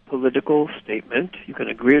legitimate political statement, you can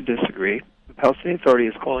agree or disagree, the Palestinian Authority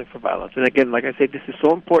is calling for violence. And again, like I say, this is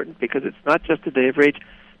so important because it's not just a day of rage.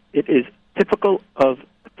 It is typical of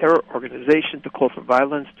a terror organization to call for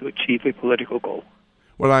violence to achieve a political goal.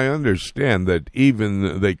 Well, I understand that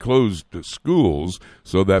even they closed schools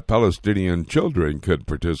so that Palestinian children could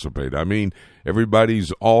participate. I mean,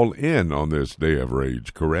 everybody's all in on this Day of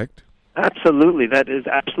Rage, correct? Absolutely. That is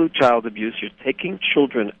absolute child abuse. You're taking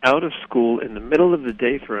children out of school in the middle of the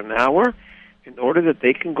day for an hour in order that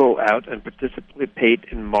they can go out and participate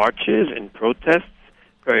in marches and protests.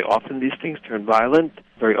 Very often these things turn violent.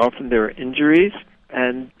 Very often there are injuries.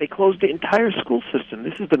 And they closed the entire school system.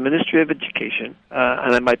 This is the Ministry of Education.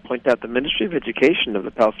 And I might point out the Ministry of Education of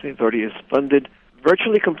the Palestinian Authority is funded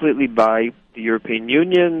virtually completely by the European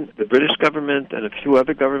Union, the British government, and a few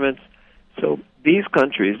other governments. So these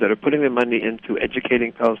countries that are putting their money into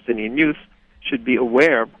educating Palestinian youth should be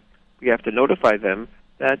aware, we have to notify them,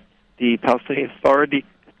 that the Palestinian Authority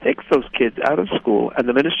takes those kids out of school, and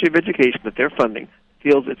the Ministry of Education that they're funding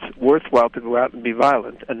feels it's worthwhile to go out and be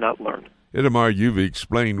violent and not learn. Itamar, you've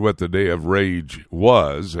explained what the Day of Rage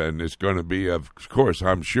was, and it's going to be, of course,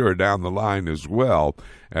 I'm sure, down the line as well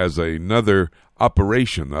as another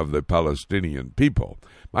operation of the Palestinian people.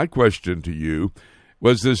 My question to you,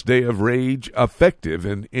 was this Day of Rage effective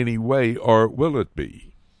in any way, or will it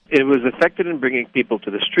be? It was effective in bringing people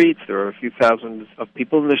to the streets. There were a few thousands of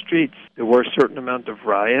people in the streets. There were a certain amount of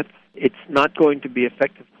riots. It's not going to be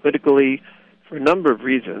effective politically for a number of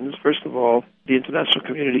reasons. First of all, the international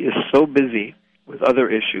community is so busy with other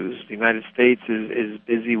issues. The United States is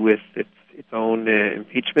busy with its own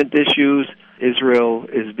impeachment issues. Israel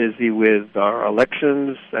is busy with our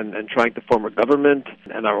elections and trying to form a government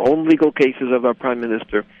and our own legal cases of our prime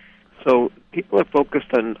minister. So people are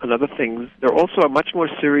focused on other things. There also are much more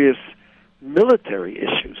serious military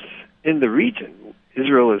issues in the region.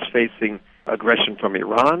 Israel is facing aggression from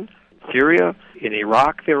Iran. Syria, in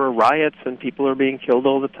Iraq, there are riots and people are being killed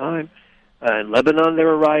all the time. In Lebanon, there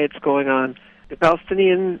are riots going on. The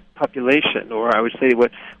Palestinian population, or I would say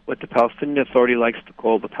what the Palestinian Authority likes to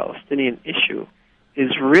call the Palestinian issue, is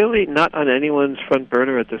really not on anyone's front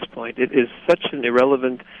burner at this point. It is such an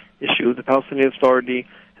irrelevant issue. The Palestinian Authority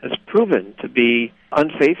has proven to be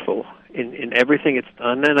unfaithful in everything it's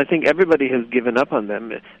done, and I think everybody has given up on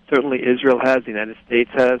them. Certainly Israel has, the United States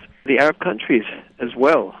has. The Arab countries as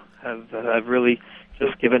well have really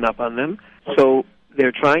just given up on them. So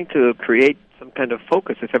they're trying to create some kind of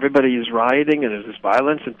focus. If everybody is rioting and there's this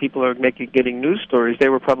violence and people are getting news stories, they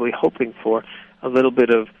were probably hoping for a little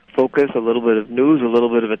bit of focus, a little bit of news, a little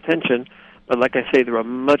bit of attention. But like I say, there are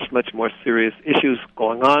much, much more serious issues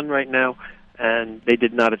going on right now, and they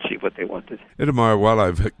did not achieve what they wanted. Itamar, while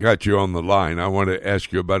I've got you on the line, I want to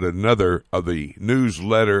ask you about another of the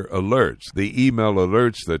newsletter alerts, the email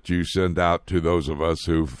alerts that you send out to those of us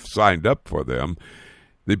who've signed up for them.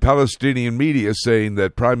 The Palestinian media saying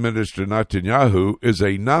that Prime Minister Netanyahu is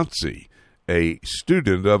a Nazi, a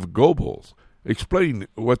student of Goebbels. Explain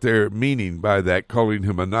what they're meaning by that, calling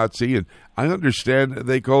him a Nazi. And I understand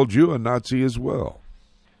they called you a Nazi as well.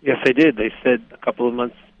 Yes, they did. They said a couple of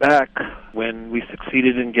months back when we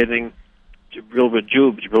succeeded in getting Jibril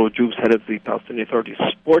Rajoub's head of the Palestinian Authority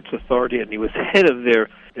Sports Authority, and he was head of their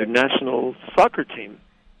national soccer team.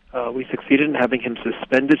 We succeeded in having him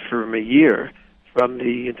suspended for a year from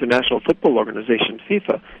the International Football Organization,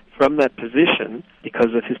 FIFA, from that position because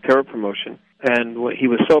of his terror promotion. And he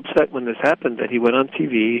was so upset when this happened that he went on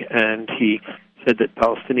TV and he said that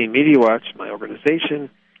Palestinian Media Watch, my organization,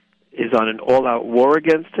 is on an all-out war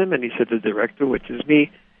against him. And he said the director, which is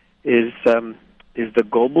me, is the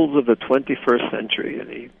Goebbels of the 21st century. And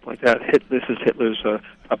he pointed out this is Hitler's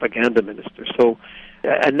propaganda minister. So,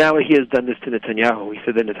 and now he has done this to Netanyahu. He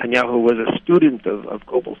said that Netanyahu was a student of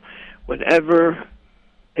Goebbels. Whenever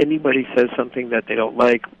anybody says something that they don't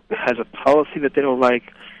like, has a policy that they don't like,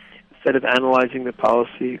 instead of analyzing the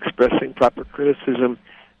policy, expressing proper criticism,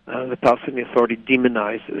 the Palestinian Authority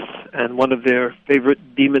demonizes. And one of their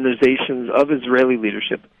favorite demonizations of Israeli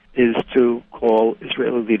leadership is to call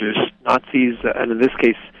Israeli leaders Nazis, and in this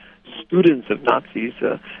case, students of Nazis,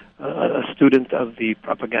 a student of the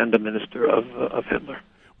propaganda minister of Hitler.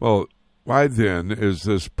 Well, why then is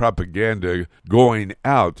this propaganda going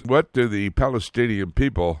out? What do the Palestinian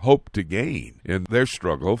people hope to gain in their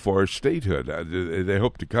struggle for statehood? Do they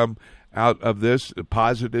hope to come out of this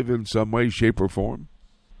positive in some way, shape, or form?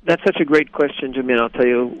 That's such a great question, Jimmy, and I'll tell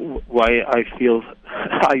you why I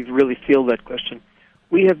really feel that question.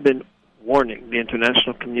 We have been warning the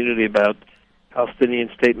international community about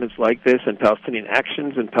Palestinian statements like this and Palestinian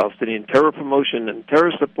actions and Palestinian terror promotion and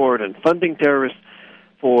terror support and funding terrorists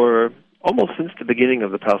for almost since the beginning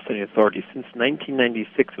of the Palestinian Authority, since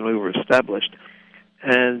 1996 when we were established.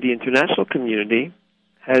 And the international community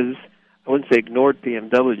has, I wouldn't say ignored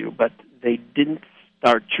PMW, but they didn't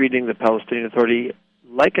start treating the Palestinian Authority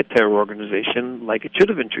like a terror organization, like it should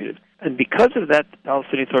have been treated. And because of that, the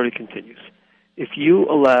Palestinian Authority continues. If you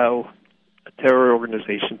allow a terror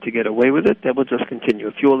organization to get away with it, they will just continue.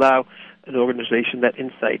 If you allow an organization that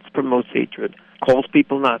incites, promotes hatred, calls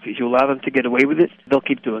people Nazis, you allow them to get away with it, they'll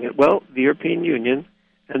keep doing it. Well, the European Union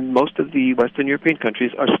and most of the Western European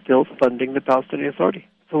countries are still funding the Palestinian Authority.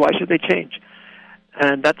 So why should they change?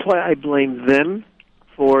 And that's why I blame them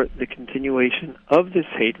for the continuation of this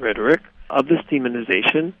hate rhetoric, of this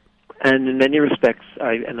demonization. And in many respects,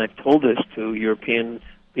 I've told this to European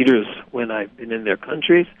leaders when I've been in their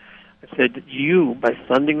countries, I said that you, by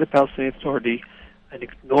funding the Palestinian Authority and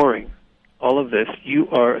ignoring all of this, you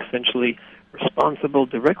are essentially responsible,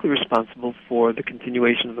 directly responsible for the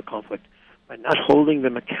continuation of the conflict. By not holding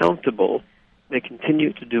them accountable, they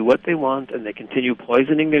continue to do what they want, and they continue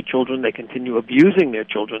poisoning their children, they continue abusing their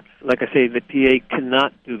children. Like I say, the PA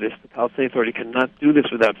cannot do this, the Palestinian Authority cannot do this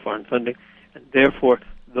without foreign funding, and therefore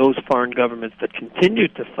those foreign governments that continue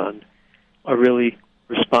to fund are really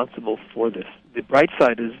responsible for this. The bright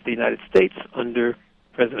side is the United States, under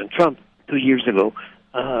President Trump, 2 years ago,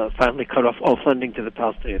 finally cut off all funding to the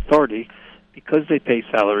Palestinian Authority because they pay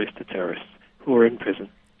salaries to terrorists who are in prison.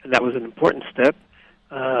 And that was an important step.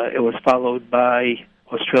 It was followed by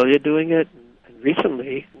Australia doing it. And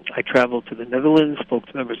recently, I traveled to the Netherlands, spoke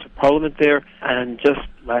to members of parliament there, and just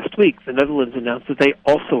last week, the Netherlands announced that they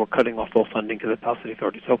also are cutting off all funding to the Palestinian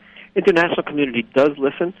Authority. So international community does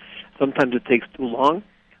listen. Sometimes it takes too long,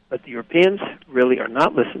 but the Europeans really are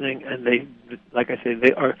not listening, and they, like I say,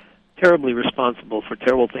 they are terribly responsible for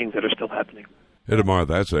terrible things that are still happening. Itamar,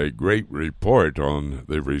 that's a great report on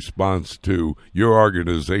the response to your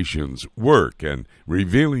organization's work and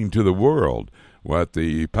revealing to the world what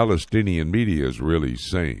the Palestinian media is really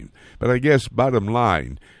saying. But I guess bottom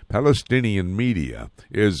line, Palestinian media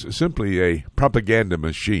is simply a propaganda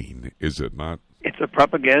machine, is it not? It's a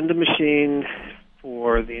propaganda machine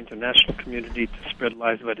for the international community to spread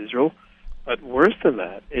lies about Israel. But worse than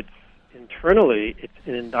that, it's internally, it's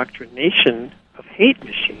an indoctrination of hate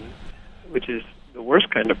machine, which is the worst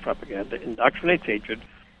kind of propaganda, indoctrinates hatred,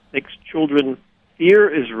 makes children fear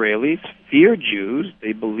Israelis, fear Jews.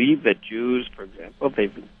 They believe that Jews, for example,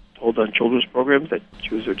 they've been told on children's programs that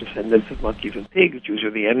Jews are descendants of monkeys and pigs, Jews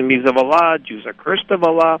are the enemies of Allah, Jews are cursed of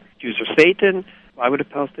Allah, Jews are Satan. Why would a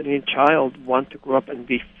Palestinian child want to grow up and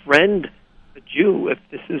befriend a Jew if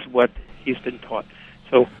this is what he's been taught?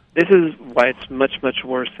 So this is why it's much, much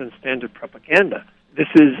worse than standard propaganda. This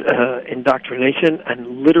is indoctrination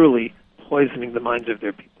and literally poisoning the minds of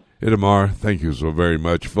their people. Itamar, thank you so very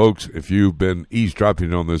much. Folks, if you've been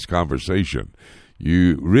eavesdropping on this conversation,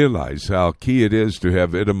 you realize how key it is to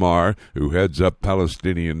have Itamar, who heads up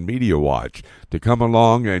Palestinian Media Watch, to come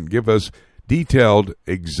along and give us detailed,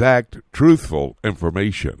 exact, truthful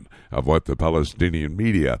information of what the Palestinian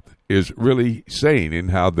media is really saying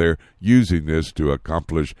and how they're using this to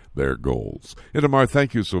accomplish their goals. Itamar,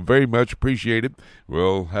 thank you so very much. Appreciate it.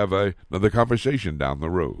 We'll have another conversation down the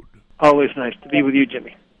road. Always nice to be with you,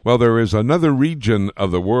 Jimmy. Well, there is another region of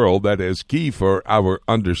the world that is key for our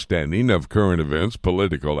understanding of current events,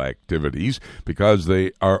 political activities, because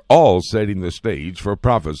they are all setting the stage for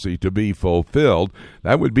prophecy to be fulfilled.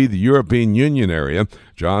 That would be the European Union area.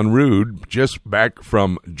 John Rood, just back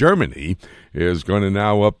from Germany, is going to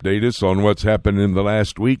now update us on what's happened in the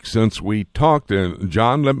last week since we talked. And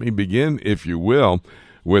John, let me begin, if you will,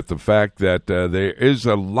 with the fact that there is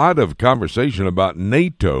a lot of conversation about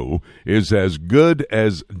NATO is as good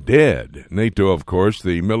as dead. NATO, of course,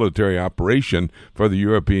 the military operation for the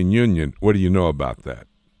European Union. What do you know about that?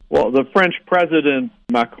 Well, the French President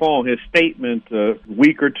Macron, his statement a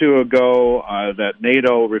week or two ago that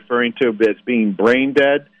NATO referring to as being brain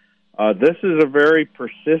dead, this is a very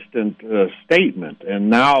persistent statement,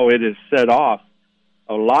 and now it has set off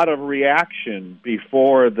a lot of reaction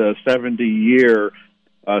before the 70-year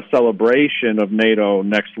celebration of NATO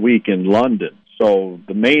next week in London. So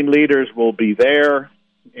the main leaders will be there,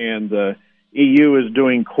 and the EU is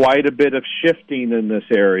doing quite a bit of shifting in this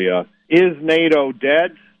area. Is NATO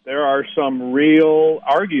dead? There are some real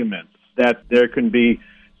arguments that there can be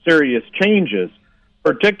serious changes,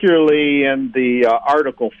 particularly in the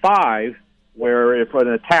Article 5, where if an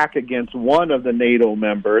attack against one of the NATO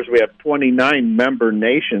members, we have 29 member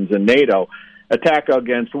nations in NATO, attack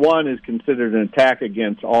against one is considered an attack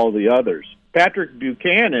against all the others. Patrick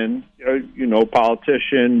Buchanan,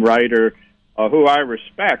 politician, writer, who I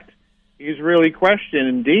respect, he's really questioned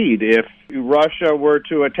indeed if Russia were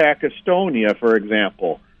to attack Estonia, for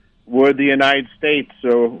example, would the United States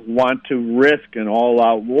want to risk an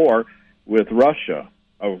all-out war with Russia?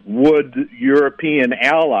 Would European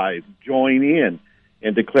allies join in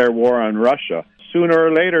and declare war on Russia? sooner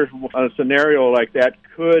or later, a scenario like that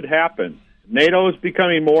could happen. NATO is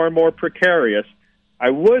becoming more and more precarious. I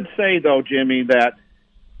would say, though, Jimmy, that,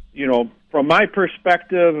 from my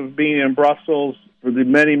perspective of being in Brussels for the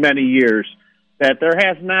many, many years, that there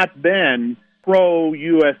has not been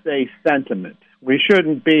pro-USA sentiment. We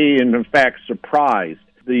shouldn't be, in fact, surprised.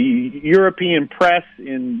 The European press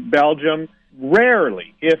in Belgium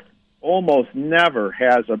rarely, if almost never,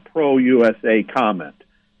 has a pro-USA comment.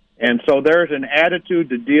 And so there's an attitude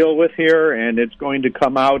to deal with here, and it's going to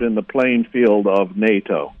come out in the playing field of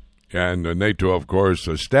NATO. And NATO, of course,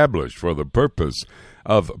 established for the purpose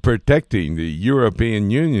of protecting the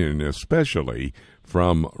European Union, especially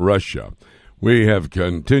from Russia. We have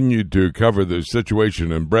continued to cover the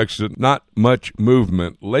situation in Brexit. Not much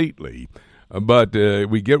movement lately, but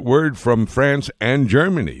we get word from France and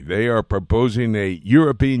Germany. They are proposing a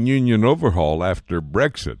European Union overhaul after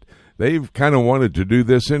Brexit. They've kind of wanted to do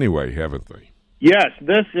this anyway, haven't they? Yes,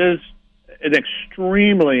 this is an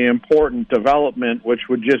extremely important development, which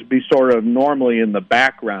would just be sort of normally in the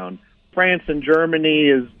background. France and Germany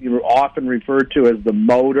is often referred to as the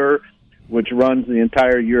motor, which runs the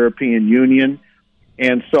entire European Union.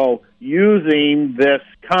 And so using this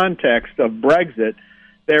context of Brexit,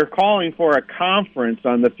 they're calling for a conference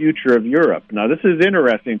on the future of Europe. Now, this is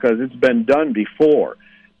interesting because it's been done before.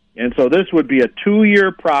 And so this would be a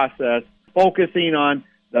 2-year process focusing on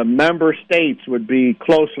the member states would be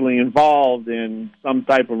closely involved in some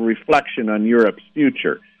type of reflection on Europe's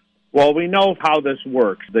future. Well, we know how this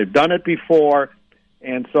works. They've done it before,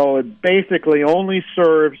 and so it basically only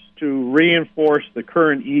serves to reinforce the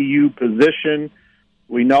current EU position.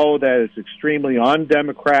 We know that it's extremely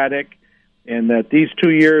undemocratic and that these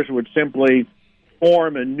 2 years would simply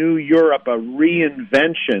form a new Europe, a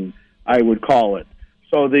reinvention, I would call it.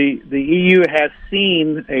 So the EU has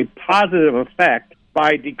seen a positive effect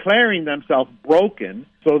by declaring themselves broken,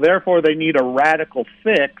 so therefore they need a radical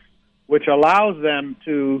fix, which allows them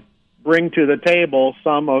to bring to the table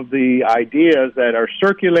some of the ideas that are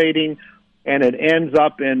circulating, and it ends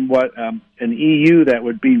up in what an EU that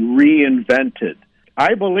would be reinvented.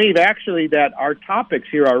 I believe, actually, that our topics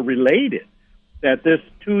here are related, that this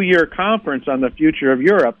 2-year conference on the future of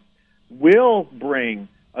Europe will bring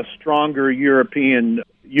a stronger European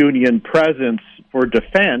Union presence for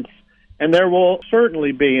defense, and there will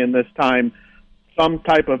certainly be in this time some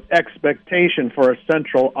type of expectation for a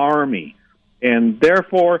central army. And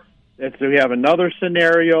therefore, we have another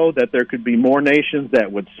scenario that there could be more nations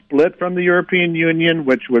that would split from the European Union,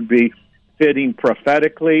 which would be fitting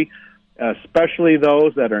prophetically, especially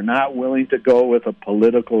those that are not willing to go with a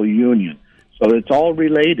political union. So it's all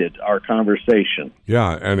related, our conversation.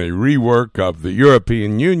 Yeah, and a rework of the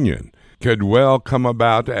European Union could well come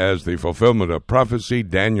about as the fulfillment of prophecy,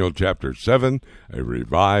 Daniel chapter 7, a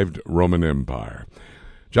revived Roman Empire.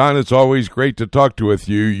 John, it's always great to talk with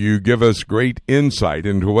you. You give us great insight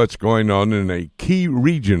into what's going on in a key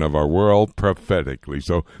region of our world prophetically.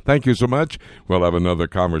 So thank you so much. We'll have another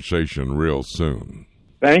conversation real soon.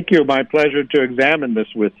 Thank you. My pleasure to examine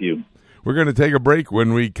this with you. We're going to take a break.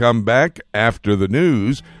 When we come back after the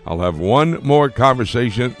news, I'll have one more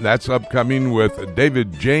conversation that's upcoming with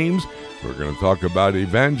David James. We're going to talk about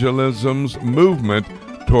evangelism's movement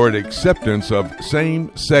toward acceptance of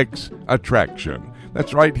same-sex attraction.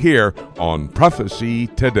 That's right here on Prophecy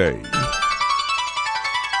Today.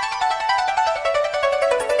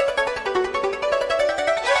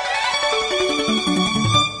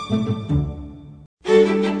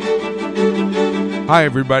 Hi,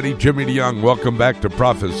 everybody. Jimmy DeYoung. Welcome back to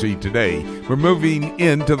Prophecy Today. We're moving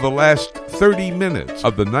into the last 30 minutes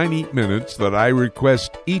of the 90 minutes that I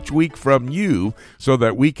request each week from you so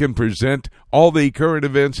that we can present all the current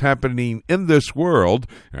events happening in this world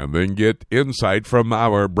and then get insight from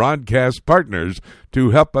our broadcast partners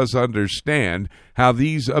to help us understand how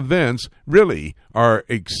these events really are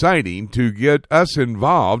exciting to get us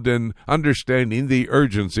involved in understanding the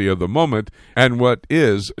urgency of the moment and what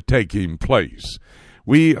is taking place.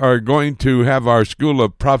 We are going to have our School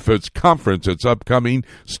of Prophets conference. It's upcoming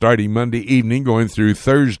starting Monday evening, going through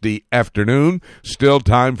Thursday afternoon. Still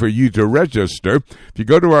time for you to register. If you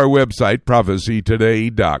go to our website,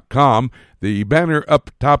 prophecytoday.com, the banner up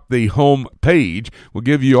top the home page will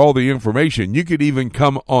give you all the information. You could even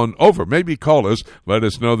come on over. Maybe call us. Let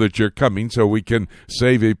us know that you're coming so we can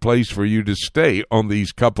save a place for you to stay on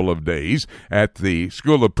these couple of days at the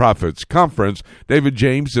School of Prophets Conference. David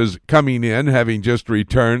James is coming in, having just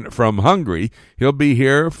returned from Hungary. He'll be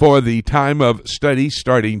here for the time of study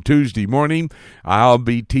starting Tuesday morning. I'll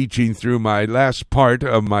be teaching through my last part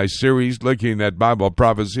of my series looking at Bible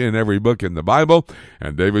prophecy in every book in the Bible,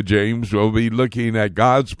 and David James will will be looking at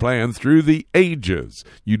God's plan through the ages.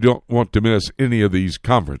 You don't want to miss any of these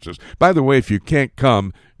conferences. By the way, if you can't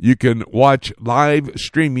come, you can watch live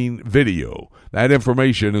streaming video. That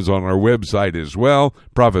information is on our website as well,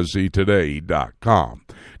 prophecytoday.com.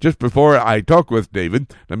 Just before I talk with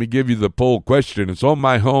David, let me give you the poll question. It's on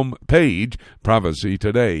my home page,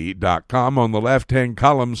 prophecytoday.com. On the left-hand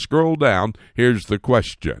column, scroll down. Here's the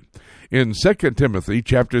question. In 2 Timothy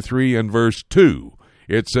chapter 3 and verse 2,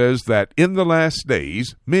 it says that in the last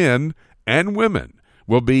days, men and women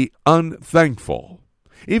will be unthankful.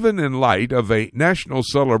 Even in light of a national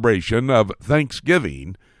celebration of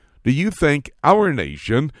Thanksgiving, do you think our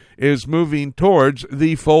nation is moving towards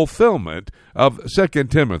the fulfillment of 2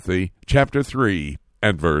 Timothy chapter 3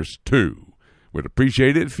 and verse 2? Would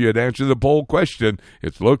appreciate it if you'd answer the poll question.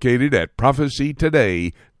 It's located at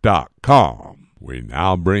prophecytoday.com. We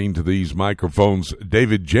now bring to these microphones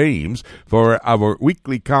David James for our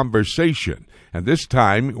weekly conversation. And this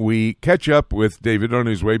time we catch up with David on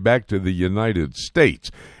his way back to the United States.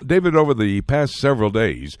 David, over the past several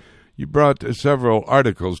days, you brought several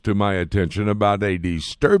articles to my attention about a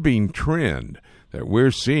disturbing trend that we're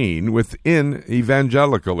seeing within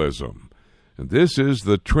evangelicalism. And this is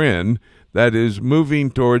the trend that is moving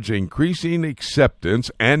towards increasing acceptance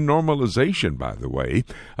and normalization, by the way,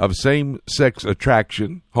 of same-sex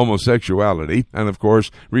attraction, homosexuality, and, of course,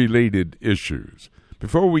 related issues.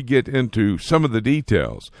 Before we get into some of the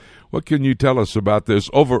details, what can you tell us about this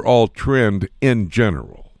overall trend in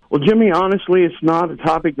general? Well, Jimmy, honestly, it's not a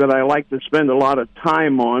topic that I like to spend a lot of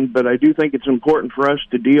time on, but I do think it's important for us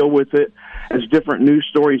to deal with it as different news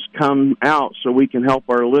stories come out so we can help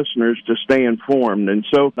our listeners to stay informed. And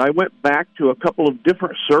so I went back to a couple of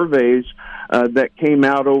different surveys that came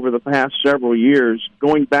out over the past several years,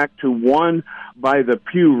 going back to one by the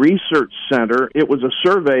Pew Research Center. It was a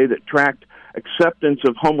survey that tracked acceptance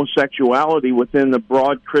of homosexuality within the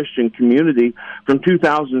broad Christian community from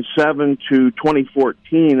 2007 to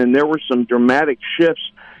 2014, and there were some dramatic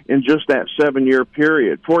shifts in just that 7-year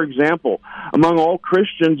period. For example, among all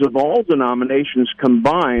Christians of all denominations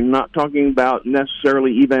combined, not talking about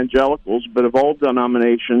necessarily evangelicals, but of all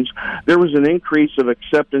denominations, there was an increase of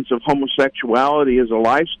acceptance of homosexuality as a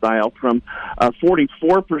lifestyle from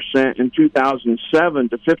 44% in 2007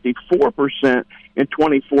 to 54% in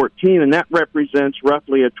 2014, and that represents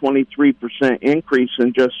roughly a 23% increase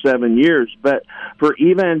in just 7 years. But for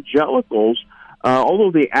evangelicals,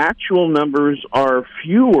 although the actual numbers are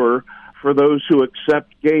fewer for those who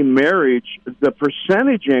accept gay marriage, the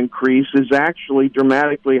percentage increase is actually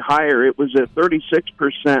dramatically higher. It was at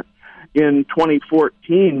 36% in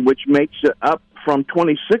 2014, which makes it up from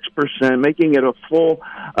 26%, making it a full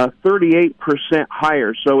 38%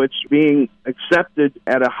 higher. So it's being accepted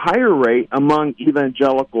at a higher rate among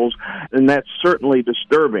evangelicals, and that's certainly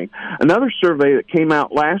disturbing. Another survey that came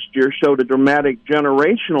out last year showed a dramatic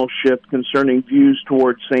generational shift concerning views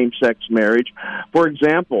towards same-sex marriage. For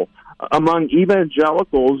example, among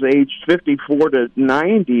evangelicals aged 54 to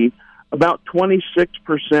 90, about 26%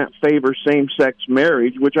 favor same-sex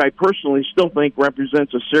marriage, which I personally still think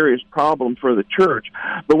represents a serious problem for the church.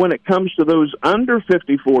 But when it comes to those under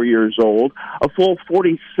 54 years old, a full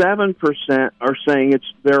 47% are saying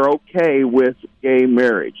they're okay with gay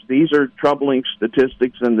marriage. These are troubling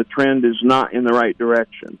statistics, and the trend is not in the right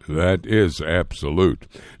direction. That is absolute.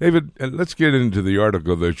 David, let's get into the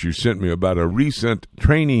article that you sent me about a recent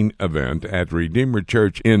training event at Redeemer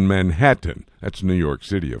Church in Manhattan. That's New York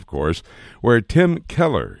City, of course, where Tim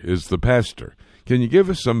Keller is the pastor. Can you give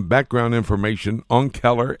us some background information on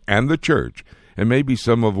Keller and the church, and maybe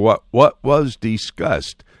some of what was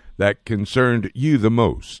discussed that concerned you the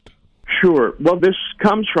most? Sure. Well, this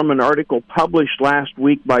comes from an article published last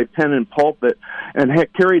week by Pen and Pulpit and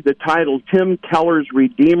carried the title, Tim Keller's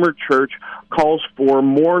Redeemer Church Calls for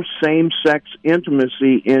More Same-Sex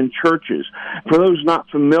Intimacy in Churches. For those not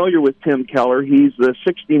familiar with Tim Keller, he's the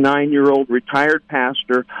 69-year-old retired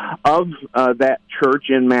pastor of that church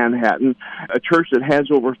in Manhattan, a church that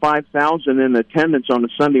has over 5,000 in attendance on a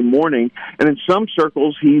Sunday morning. And in some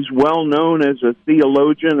circles, he's well known as a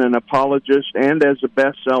theologian, an apologist, and as a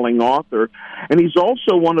best-selling author. And he's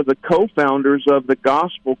also one of the co-founders of the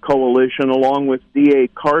Gospel Coalition, along with D.A.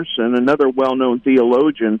 Carson, another well-known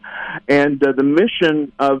theologian. And the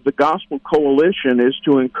mission of the Gospel Coalition is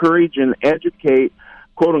to encourage and educate,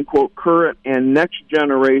 quote-unquote, current and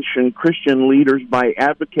next-generation Christian leaders by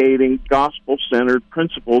advocating gospel-centered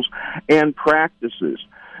principles and practices.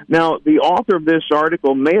 Now, the author of this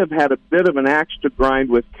article may have had a bit of an axe to grind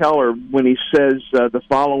with Keller when he says the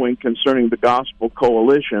following concerning the Gospel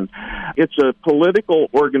Coalition. It's a political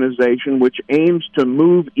organization which aims to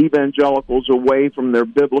move evangelicals away from their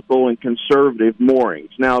biblical and conservative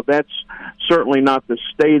moorings. Now, that's certainly not the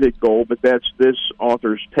stated goal, but that's this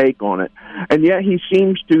author's take on it. And yet he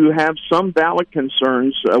seems to have some valid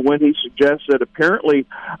concerns when he suggests that apparently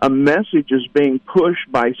a message is being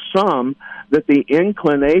pushed by some that the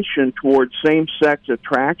inclination towards same-sex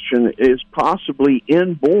attraction is possibly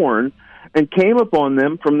inborn and came upon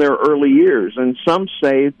them from their early years. And some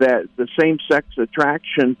say that the same-sex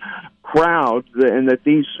attraction crowd and that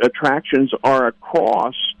these attractions are a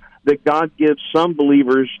cross that God gives some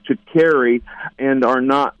believers to carry and are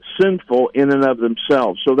not sinful in and of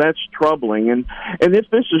themselves. So that's troubling. And if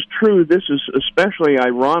this is true, this is especially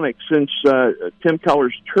ironic since Tim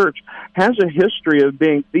Keller's church has a history of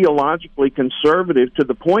being theologically conservative to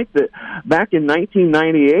the point that back in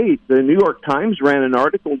 1998, the New York Times ran an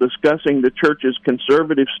article discussing the church's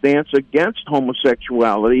conservative stance against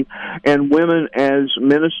homosexuality and women as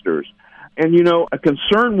ministers. And, you know, a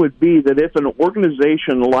concern would be that if an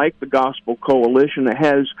organization like the Gospel Coalition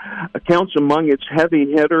has accounts among its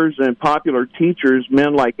heavy hitters and popular teachers,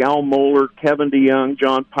 men like Al Mohler, Kevin DeYoung,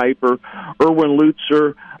 John Piper, Erwin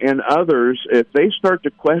Lutzer, and others, if they start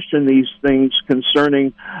to question these things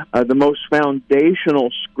concerning the most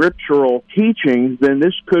foundational scriptural teaching, then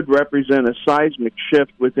this could represent a seismic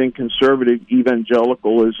shift within conservative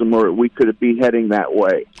evangelicalism, or we could be heading that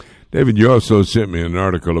way. David, you also sent me an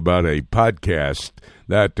article about a podcast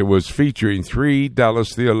that was featuring 3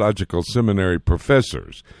 Dallas Theological Seminary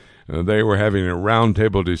professors. They were having a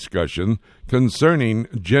roundtable discussion concerning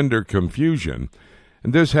gender confusion.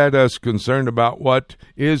 And this had us concerned about what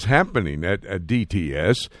is happening at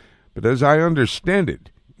DTS. But as I understand it,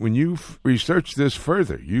 when you researched this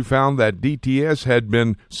further, you found that DTS had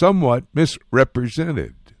been somewhat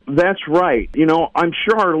misrepresented. That's right. You know, I'm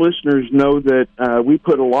sure our listeners know that we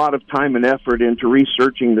put a lot of time and effort into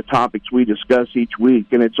researching the topics we discuss each week,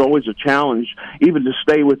 and it's always a challenge even to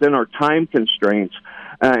stay within our time constraints.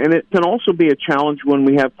 And it can also be a challenge when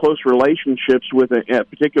we have close relationships with a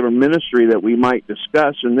particular ministry that we might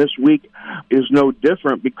discuss, and this week is no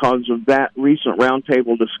different because of that recent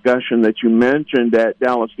roundtable discussion that you mentioned at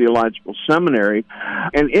Dallas Theological Seminary.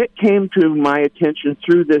 And it came to my attention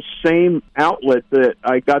through this same outlet that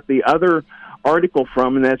I got the other article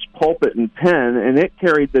from, and that's Pulpit and Pen, and it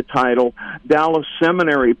carried the title, Dallas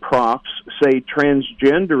Seminary Profs Say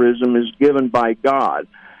Transgenderism is Given by God.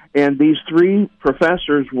 And these 3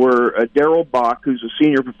 professors were Darrell Bach, who's a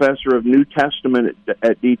senior professor of New Testament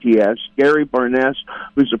at DTS, Gary Barness,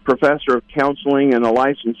 who's a professor of counseling and a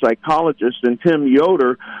licensed psychologist, and Tim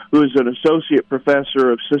Yoder, who is an associate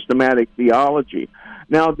professor of systematic theology.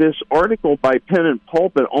 Now, this article by Pen and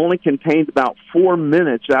Pulpit only contained about 4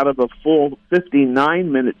 minutes out of a full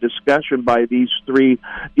 59-minute discussion by these 3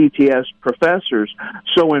 DTS professors.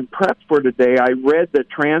 So in prep for today, I read the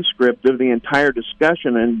transcript of the entire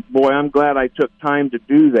discussion, and boy, I'm glad I took time to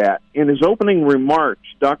do that. In his opening remarks,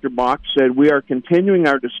 Dr. Bach said, "We are continuing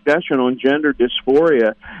our discussion on gender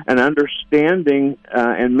dysphoria and understanding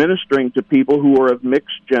and ministering to people who are of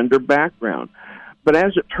mixed gender background." But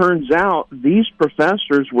as it turns out, these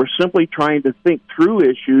professors were simply trying to think through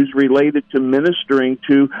issues related to ministering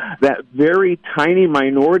to that very tiny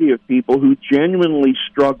minority of people who genuinely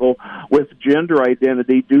struggle with gender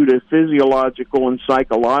identity due to physiological and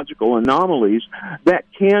psychological anomalies that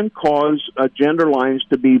can cause gender lines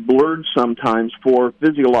to be blurred sometimes for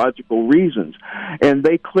physiological reasons. And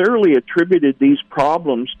they clearly attributed these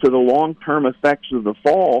problems to the long-term effects of the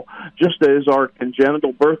fall, just as are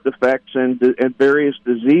congenital birth defects and various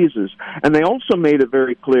diseases. And they also made it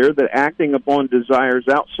very clear that acting upon desires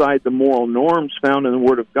outside the moral norms found in the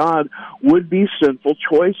Word of God would be sinful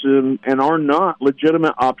choices and are not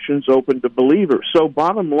legitimate options open to believers. So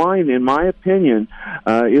bottom line, in my opinion,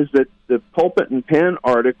 is that the Pulpit and Pen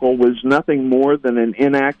article was nothing more than an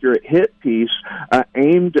inaccurate hit piece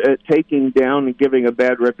aimed at taking down and giving a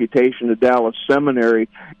bad reputation to Dallas Seminary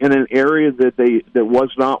in an area that was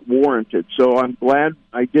not warranted. So I'm glad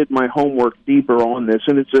I did my homework deeper on this,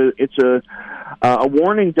 and it's a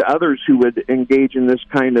warning to others who would engage in this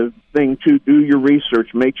kind of thing to do your research,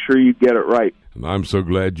 make sure you get it right. And I'm so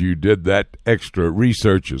glad you did that extra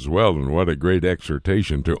research as well, and what a great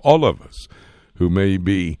exhortation to all of us who may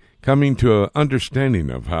be coming to an understanding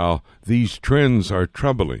of how these trends are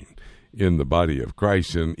troubling in the body of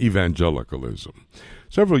Christ in evangelicalism.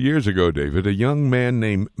 Several years ago, David, a young man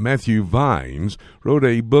named Matthew Vines wrote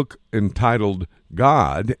a book entitled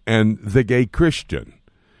God and the Gay Christian.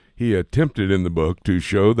 he attempted in the book to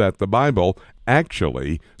show that the Bible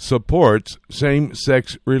actually supports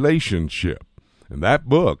same-sex relationship. And that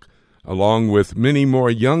book, along with many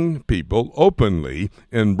more young people openly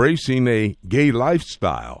embracing a gay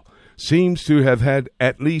lifestyle, seems to have had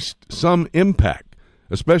at least some impact,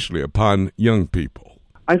 especially upon young people.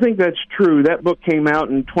 I think that's true. That book came out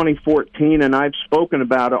in 2014, and I've spoken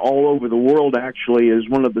about it all over the world, actually, as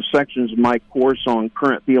one of the sections of my course on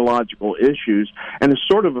current theological issues. And as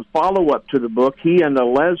sort of a follow-up to the book, he and a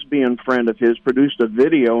lesbian friend of his produced a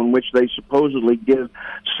video in which they supposedly give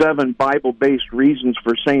 7 Bible-based reasons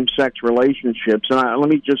for same-sex relationships. And let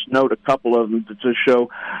me just note a couple of them to show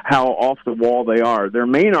how off the wall they are. Their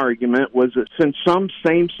main argument was that since some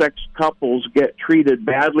same-sex couples get treated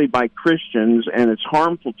badly by Christians and it's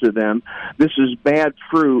harmful to them, this is bad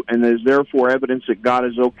fruit and is therefore evidence that God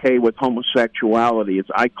is okay with homosexuality.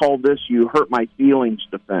 I call this "you hurt my feelings"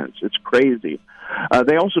 defense. It's crazy.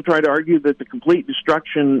 They also try to argue that the complete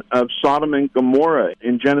destruction of Sodom and Gomorrah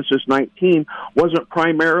in Genesis 19 wasn't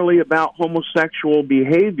primarily about homosexual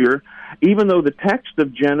behavior, even though the text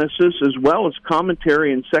of Genesis, as well as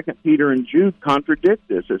commentary in 2 Peter and Jude, contradict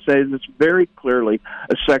this. It says it's very clearly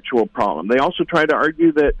a sexual problem. They also try to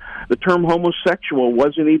argue that the term homosexual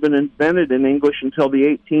wasn't even invented in English until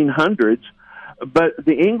the 1800s, but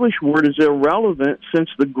the English word is irrelevant since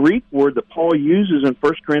the Greek word that Paul uses in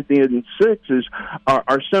 1 Corinthians 6 is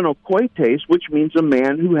arsenokoites, which means a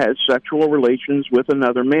man who has sexual relations with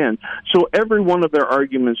another man. So every one of their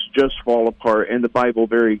arguments just fall apart, and the Bible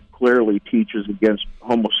very clearly teaches against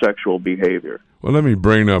homosexual behavior. Well, let me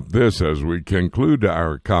bring up this as we conclude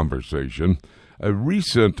our conversation. A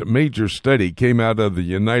recent major study came out of the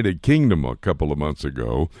United Kingdom a couple of months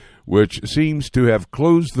ago, which seems to have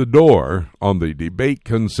closed the door on the debate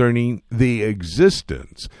concerning the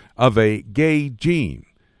existence of a gay gene,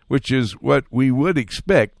 which is what we would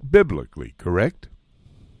expect biblically, correct?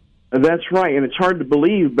 That's right, and it's hard to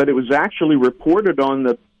believe, but it was actually reported on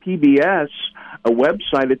the PBS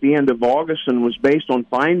website at the end of August and was based on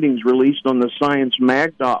findings released on the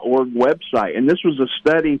sciencemag.org website. And this was a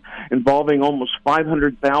study involving almost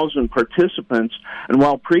 500,000 participants. And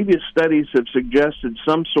while previous studies have suggested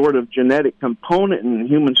some sort of genetic component in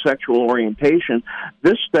human sexual orientation,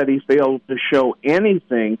 this study failed to show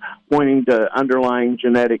anything pointing to underlying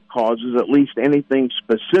genetic causes, at least anything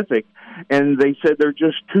specific. And they said there are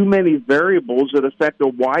just too many variables that affect a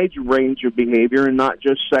wide range of behavior and not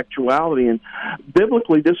just sexuality. And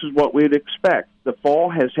biblically, this is what we'd expect. The fall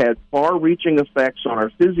has had far-reaching effects on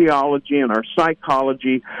our physiology and our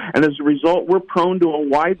psychology, and as a result, we're prone to a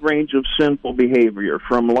wide range of sinful behavior,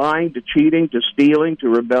 from lying to cheating to stealing to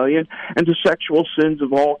rebellion and to sexual sins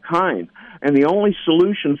of all kinds. And the only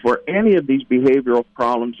solution for any of these behavioral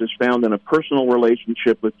problems is found in a personal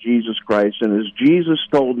relationship with Jesus Christ. And as Jesus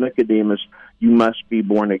told Nicodemus, you must be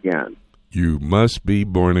born again. You must be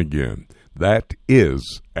born again. That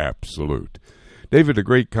is absolute. David, a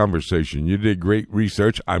great conversation. You did great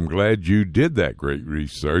research. I'm glad you did that great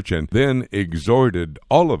research and then exhorted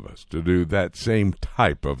all of us to do that same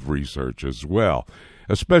type of research as well,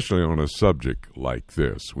 especially on a subject like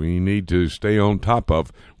this. We need to stay on top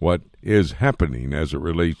of what is happening as it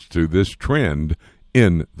relates to this trend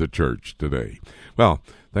in the church today. Well,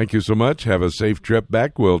 thank you so much. Have a safe trip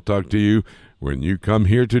back. We'll talk to you when you come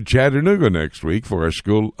here to Chattanooga next week for our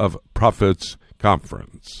School of Prophets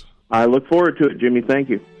conference. I look forward to it, Jimmy. Thank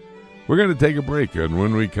you. We're going to take a break, and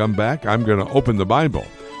when we come back, I'm going to open the Bible.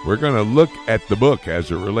 We're going to look at the book as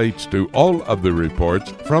it relates to all of the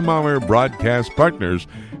reports from our broadcast partners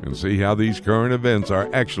and see how these current events are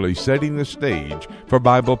actually setting the stage for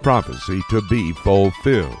Bible prophecy to be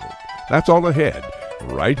fulfilled. That's all ahead,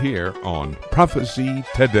 right here on Prophecy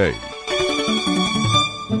Today.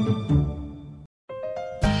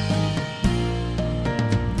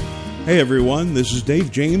 Hey everyone, this is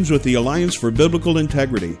Dave James with the Alliance for Biblical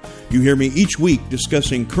Integrity. You hear me each week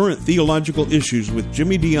discussing current theological issues with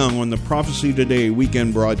Jimmy DeYoung on the Prophecy Today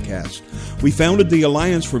weekend broadcast. We founded the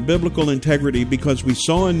Alliance for Biblical Integrity because we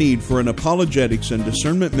saw a need for an apologetics and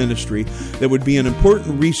discernment ministry that would be an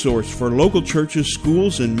important resource for local churches,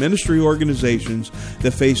 schools, and ministry organizations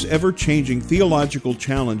that face ever-changing theological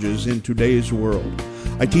challenges in today's world.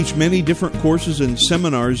 I teach many different courses and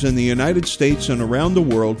seminars in the United States and around the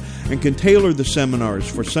world and can tailor the seminars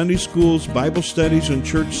for Sunday schools, Bible studies, and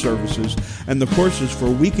church services, and the courses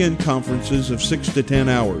for weekend conferences of 6 to 10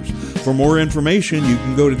 hours. For more information, you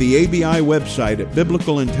can go to the ABI website at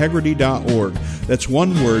biblicalintegrity.org. That's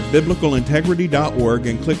one word, biblicalintegrity.org,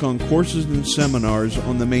 and click on Courses and Seminars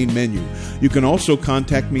on the main menu. You can also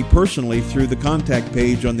contact me personally through the contact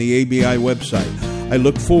page on the ABI website. I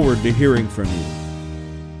look forward to hearing from you.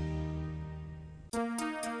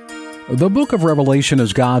 The book of Revelation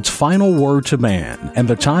is God's final word to man and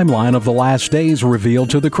the timeline of the last days revealed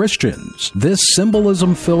to the Christians. This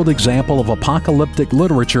symbolism-filled example of apocalyptic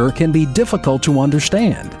literature can be difficult to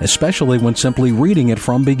understand, especially when simply reading it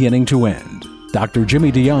from beginning to end. Dr.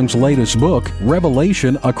 Jimmy DeYoung's latest book,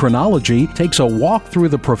 Revelation, A Chronology, takes a walk through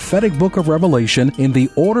the prophetic book of Revelation in the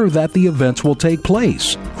order that the events will take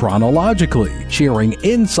place, chronologically, sharing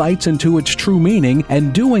insights into its true meaning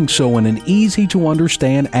and doing so in an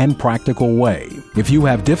easy-to-understand and practical way. If you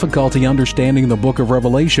have difficulty understanding the book of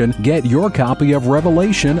Revelation, get your copy of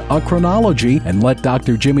Revelation, A Chronology, and let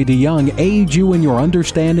Dr. Jimmy DeYoung aid you in your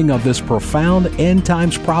understanding of this profound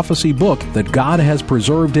end-times prophecy book that God has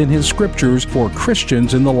preserved in His Scriptures for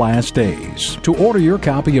Christians in the last days. To order your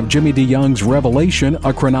copy of Jimmy DeYoung's Revelation,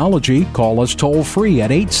 A Chronology, call us toll-free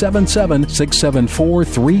at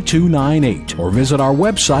 877-674-3298 or visit our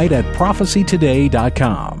website at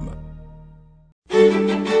prophecytoday.com.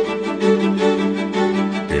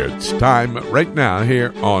 It's time right now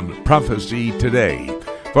here on Prophecy Today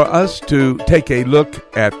for us to take a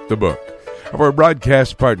look at the book. Our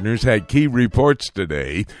broadcast partners had key reports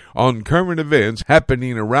today on current events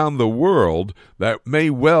happening around the world that may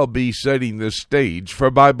well be setting the stage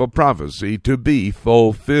for Bible prophecy to be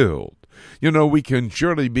fulfilled. You know, we can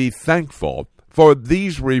surely be thankful for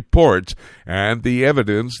these reports and the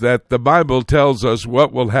evidence that the Bible tells us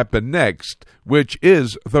what will happen next, which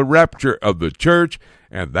is the rapture of the church,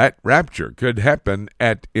 and that rapture could happen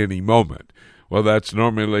at any moment. Well, that's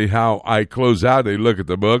normally how I close out a look at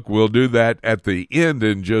the book. We'll do that at the end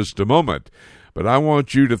in just a moment. But I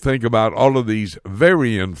want you to think about all of these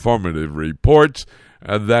very informative reports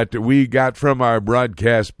that we got from our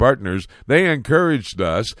broadcast partners. They encouraged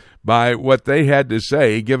us by what they had to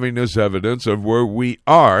say, giving us evidence of where we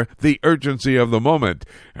are, the urgency of the moment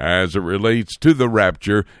as it relates to the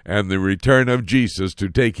rapture and the return of Jesus to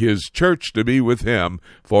take His church to be with Him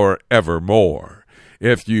forevermore.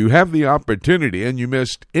 If you have the opportunity and you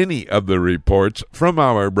missed any of the reports from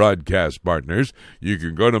our broadcast partners, you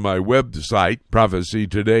can go to my website,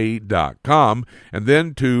 prophecytoday.com, and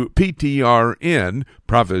then to PTRN,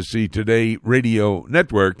 Prophecy Today Radio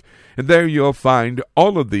Network, and there you'll find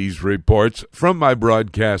all of these reports from my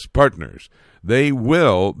broadcast partners. They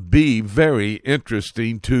will be very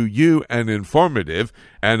interesting to you and informative,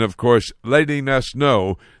 and of course, letting us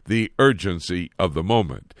know the urgency of the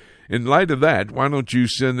moment. In light of that, why don't you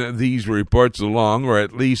send these reports along, or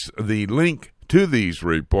at least the link to these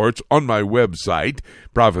reports on my website,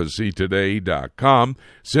 prophecytoday.com.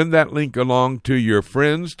 Send that link along to your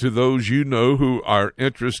friends, to those you know who are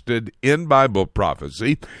interested in Bible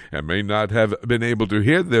prophecy and may not have been able to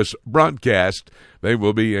hear this broadcast. They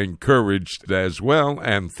will be encouraged as well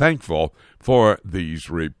and thankful for these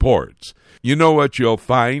reports. You know what you'll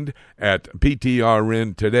find at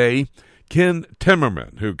PTRN today? Ken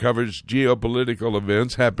Timmerman, who covers geopolitical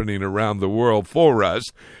events happening around the world for us,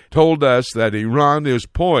 told us that Iran is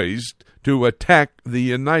poised to attack the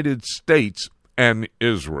United States and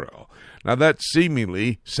Israel. Now, that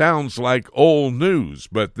seemingly sounds like old news,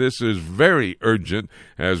 but this is very urgent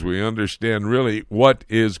as we understand really what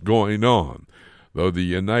is going on. Though the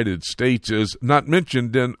United States is not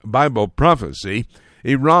mentioned in Bible prophecy,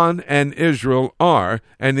 Iran and Israel are,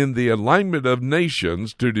 and in the alignment of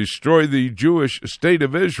nations to destroy the Jewish state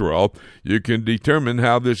of Israel, you can determine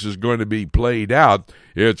how this is going to be played out.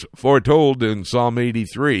 It's foretold in Psalm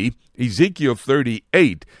 83, Ezekiel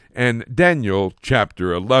 38, and Daniel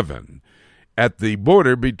chapter 11. At the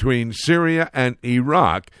border between Syria and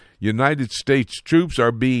Iraq, United States troops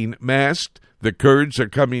are being massed. The Kurds are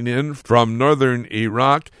coming in from northern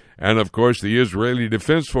Iraq, and of course the Israeli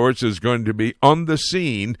Defense Force is going to be on the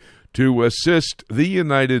scene to assist the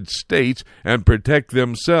United States and protect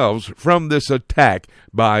themselves from this attack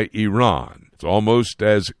by Iran. It's almost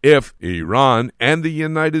as if Iran and the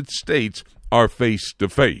United States are face to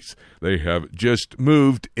face. They have just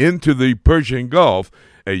moved into the Persian Gulf,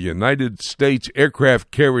 a United States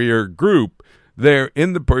aircraft carrier group there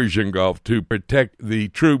in the Persian Gulf to protect the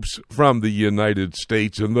troops from the United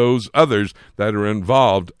States and those others that are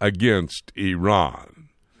involved against Iran.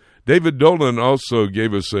 David Dolan also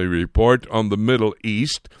gave us a report on the Middle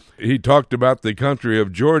East. He talked about the country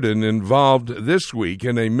of Jordan involved this week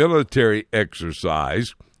in a military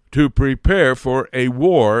exercise to prepare for a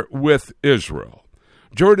war with Israel.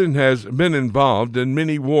 Jordan has been involved in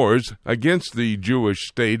many wars against the Jewish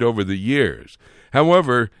state over the years.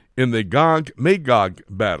 However, in the Gog-Magog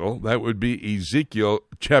battle, that would be Ezekiel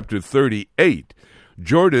chapter 38,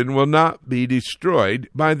 Jordan will not be destroyed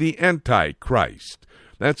by the Antichrist.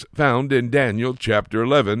 That's found in Daniel chapter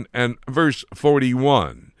 11 and verse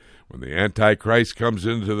 41. when the Antichrist comes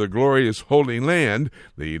into the glorious Holy Land,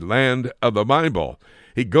 the land of the Bible.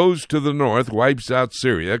 He goes to the north, wipes out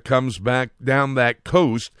Syria, comes back down that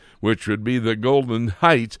coast, which would be the Golden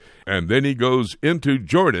Heights, and then he goes into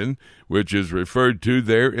Jordan, which is referred to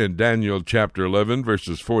there in Daniel chapter 11,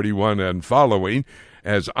 verses 41 and following,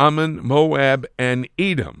 as Ammon, Moab, and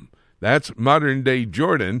Edom. That's modern-day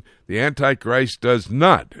Jordan. The Antichrist does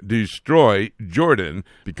not destroy Jordan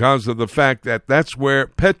because of the fact that that's where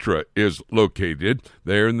Petra is located,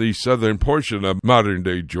 there in the southern portion of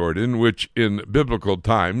modern-day Jordan, which in biblical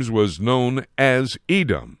times was known as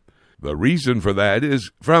Edom. The reason for that is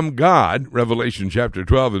from God, Revelation chapter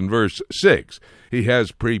 12 and verse 6. He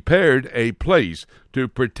has prepared a place to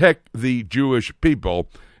protect the Jewish people,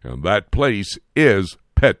 and that place is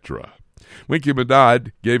Petra. Winky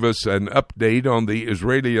Madad gave us an update on the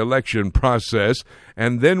Israeli election process,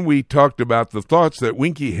 and then we talked about the thoughts that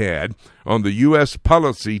Winky had on the U.S.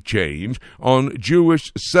 policy change on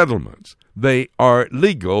Jewish settlements. They are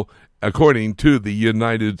legal according to the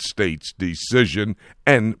United States decision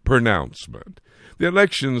and pronouncement. The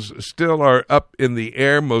elections still are up in the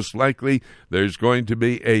air. Most likely there's going to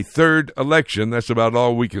be a third election. That's about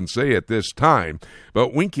all we can say at this time.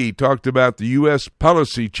 But Winky talked about the U.S.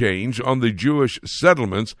 policy change on the Jewish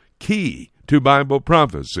settlements, key to Bible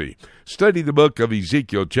prophecy. Study the book of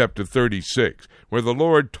Ezekiel chapter 36, where the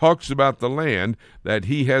Lord talks about the land that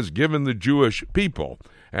he has given the Jewish people.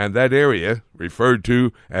 And that area, referred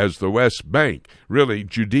to as the West Bank, really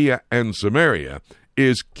Judea and Samaria,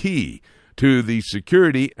 is key to the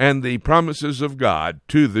security and the promises of God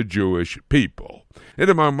to the Jewish people.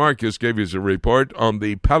 Itamar Marcus gave us a report on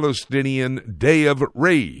the Palestinian Day of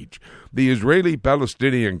Rage. The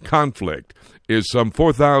Israeli-Palestinian conflict is some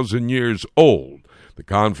 4,000 years old. The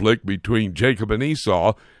conflict between Jacob and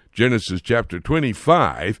Esau, Genesis chapter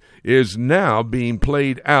 25, is now being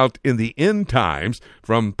played out in the end times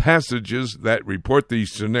from passages that report the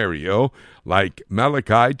scenario, like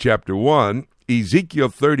Malachi chapter 1, Ezekiel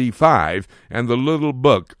 35, and the little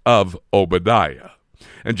book of Obadiah.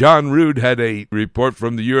 And John Rood had a report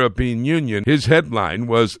from the European Union. His headline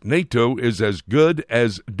was, NATO is as good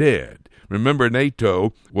as dead. Remember,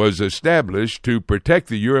 NATO was established to protect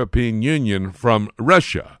the European Union from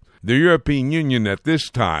Russia. The European Union at this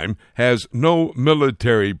time has no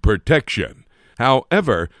military protection.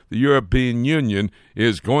 However, the European Union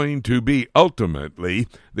is going to be ultimately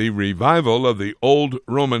the revival of the old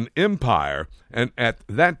Roman Empire, and at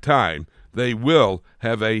that time they will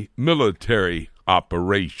have a military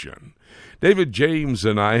operation. David James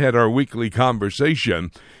and I had our weekly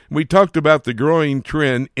conversation. We talked about the growing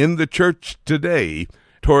trend in the church today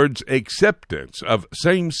towards acceptance of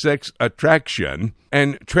same-sex attraction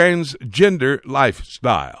and transgender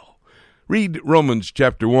lifestyle. Read Romans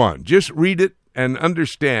chapter 1. Just read it and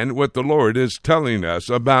understand what the Lord is telling us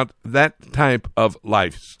about that type of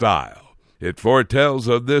lifestyle. It foretells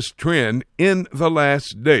of this trend in the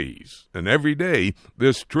last days, and every day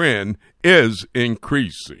this trend is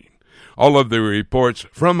increasing. All of the reports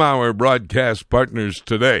from our broadcast partners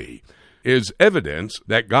today is evidence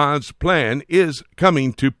that God's plan is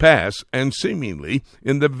coming to pass, and seemingly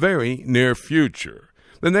in the very near future.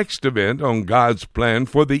 The next event on God's plan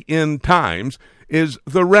for the end times is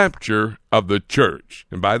the rapture of the church.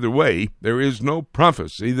 And by the way, there is no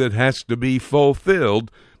prophecy that has to be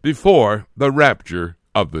fulfilled before the rapture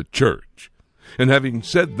of the church. And having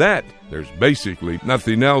said that, there's basically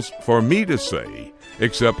nothing else for me to say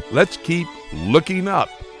except let's keep looking up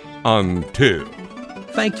until.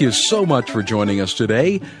 Thank you so much for joining us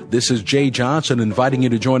today. This is Jay Johnson inviting you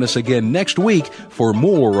to join us again next week for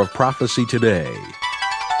more of Prophecy Today.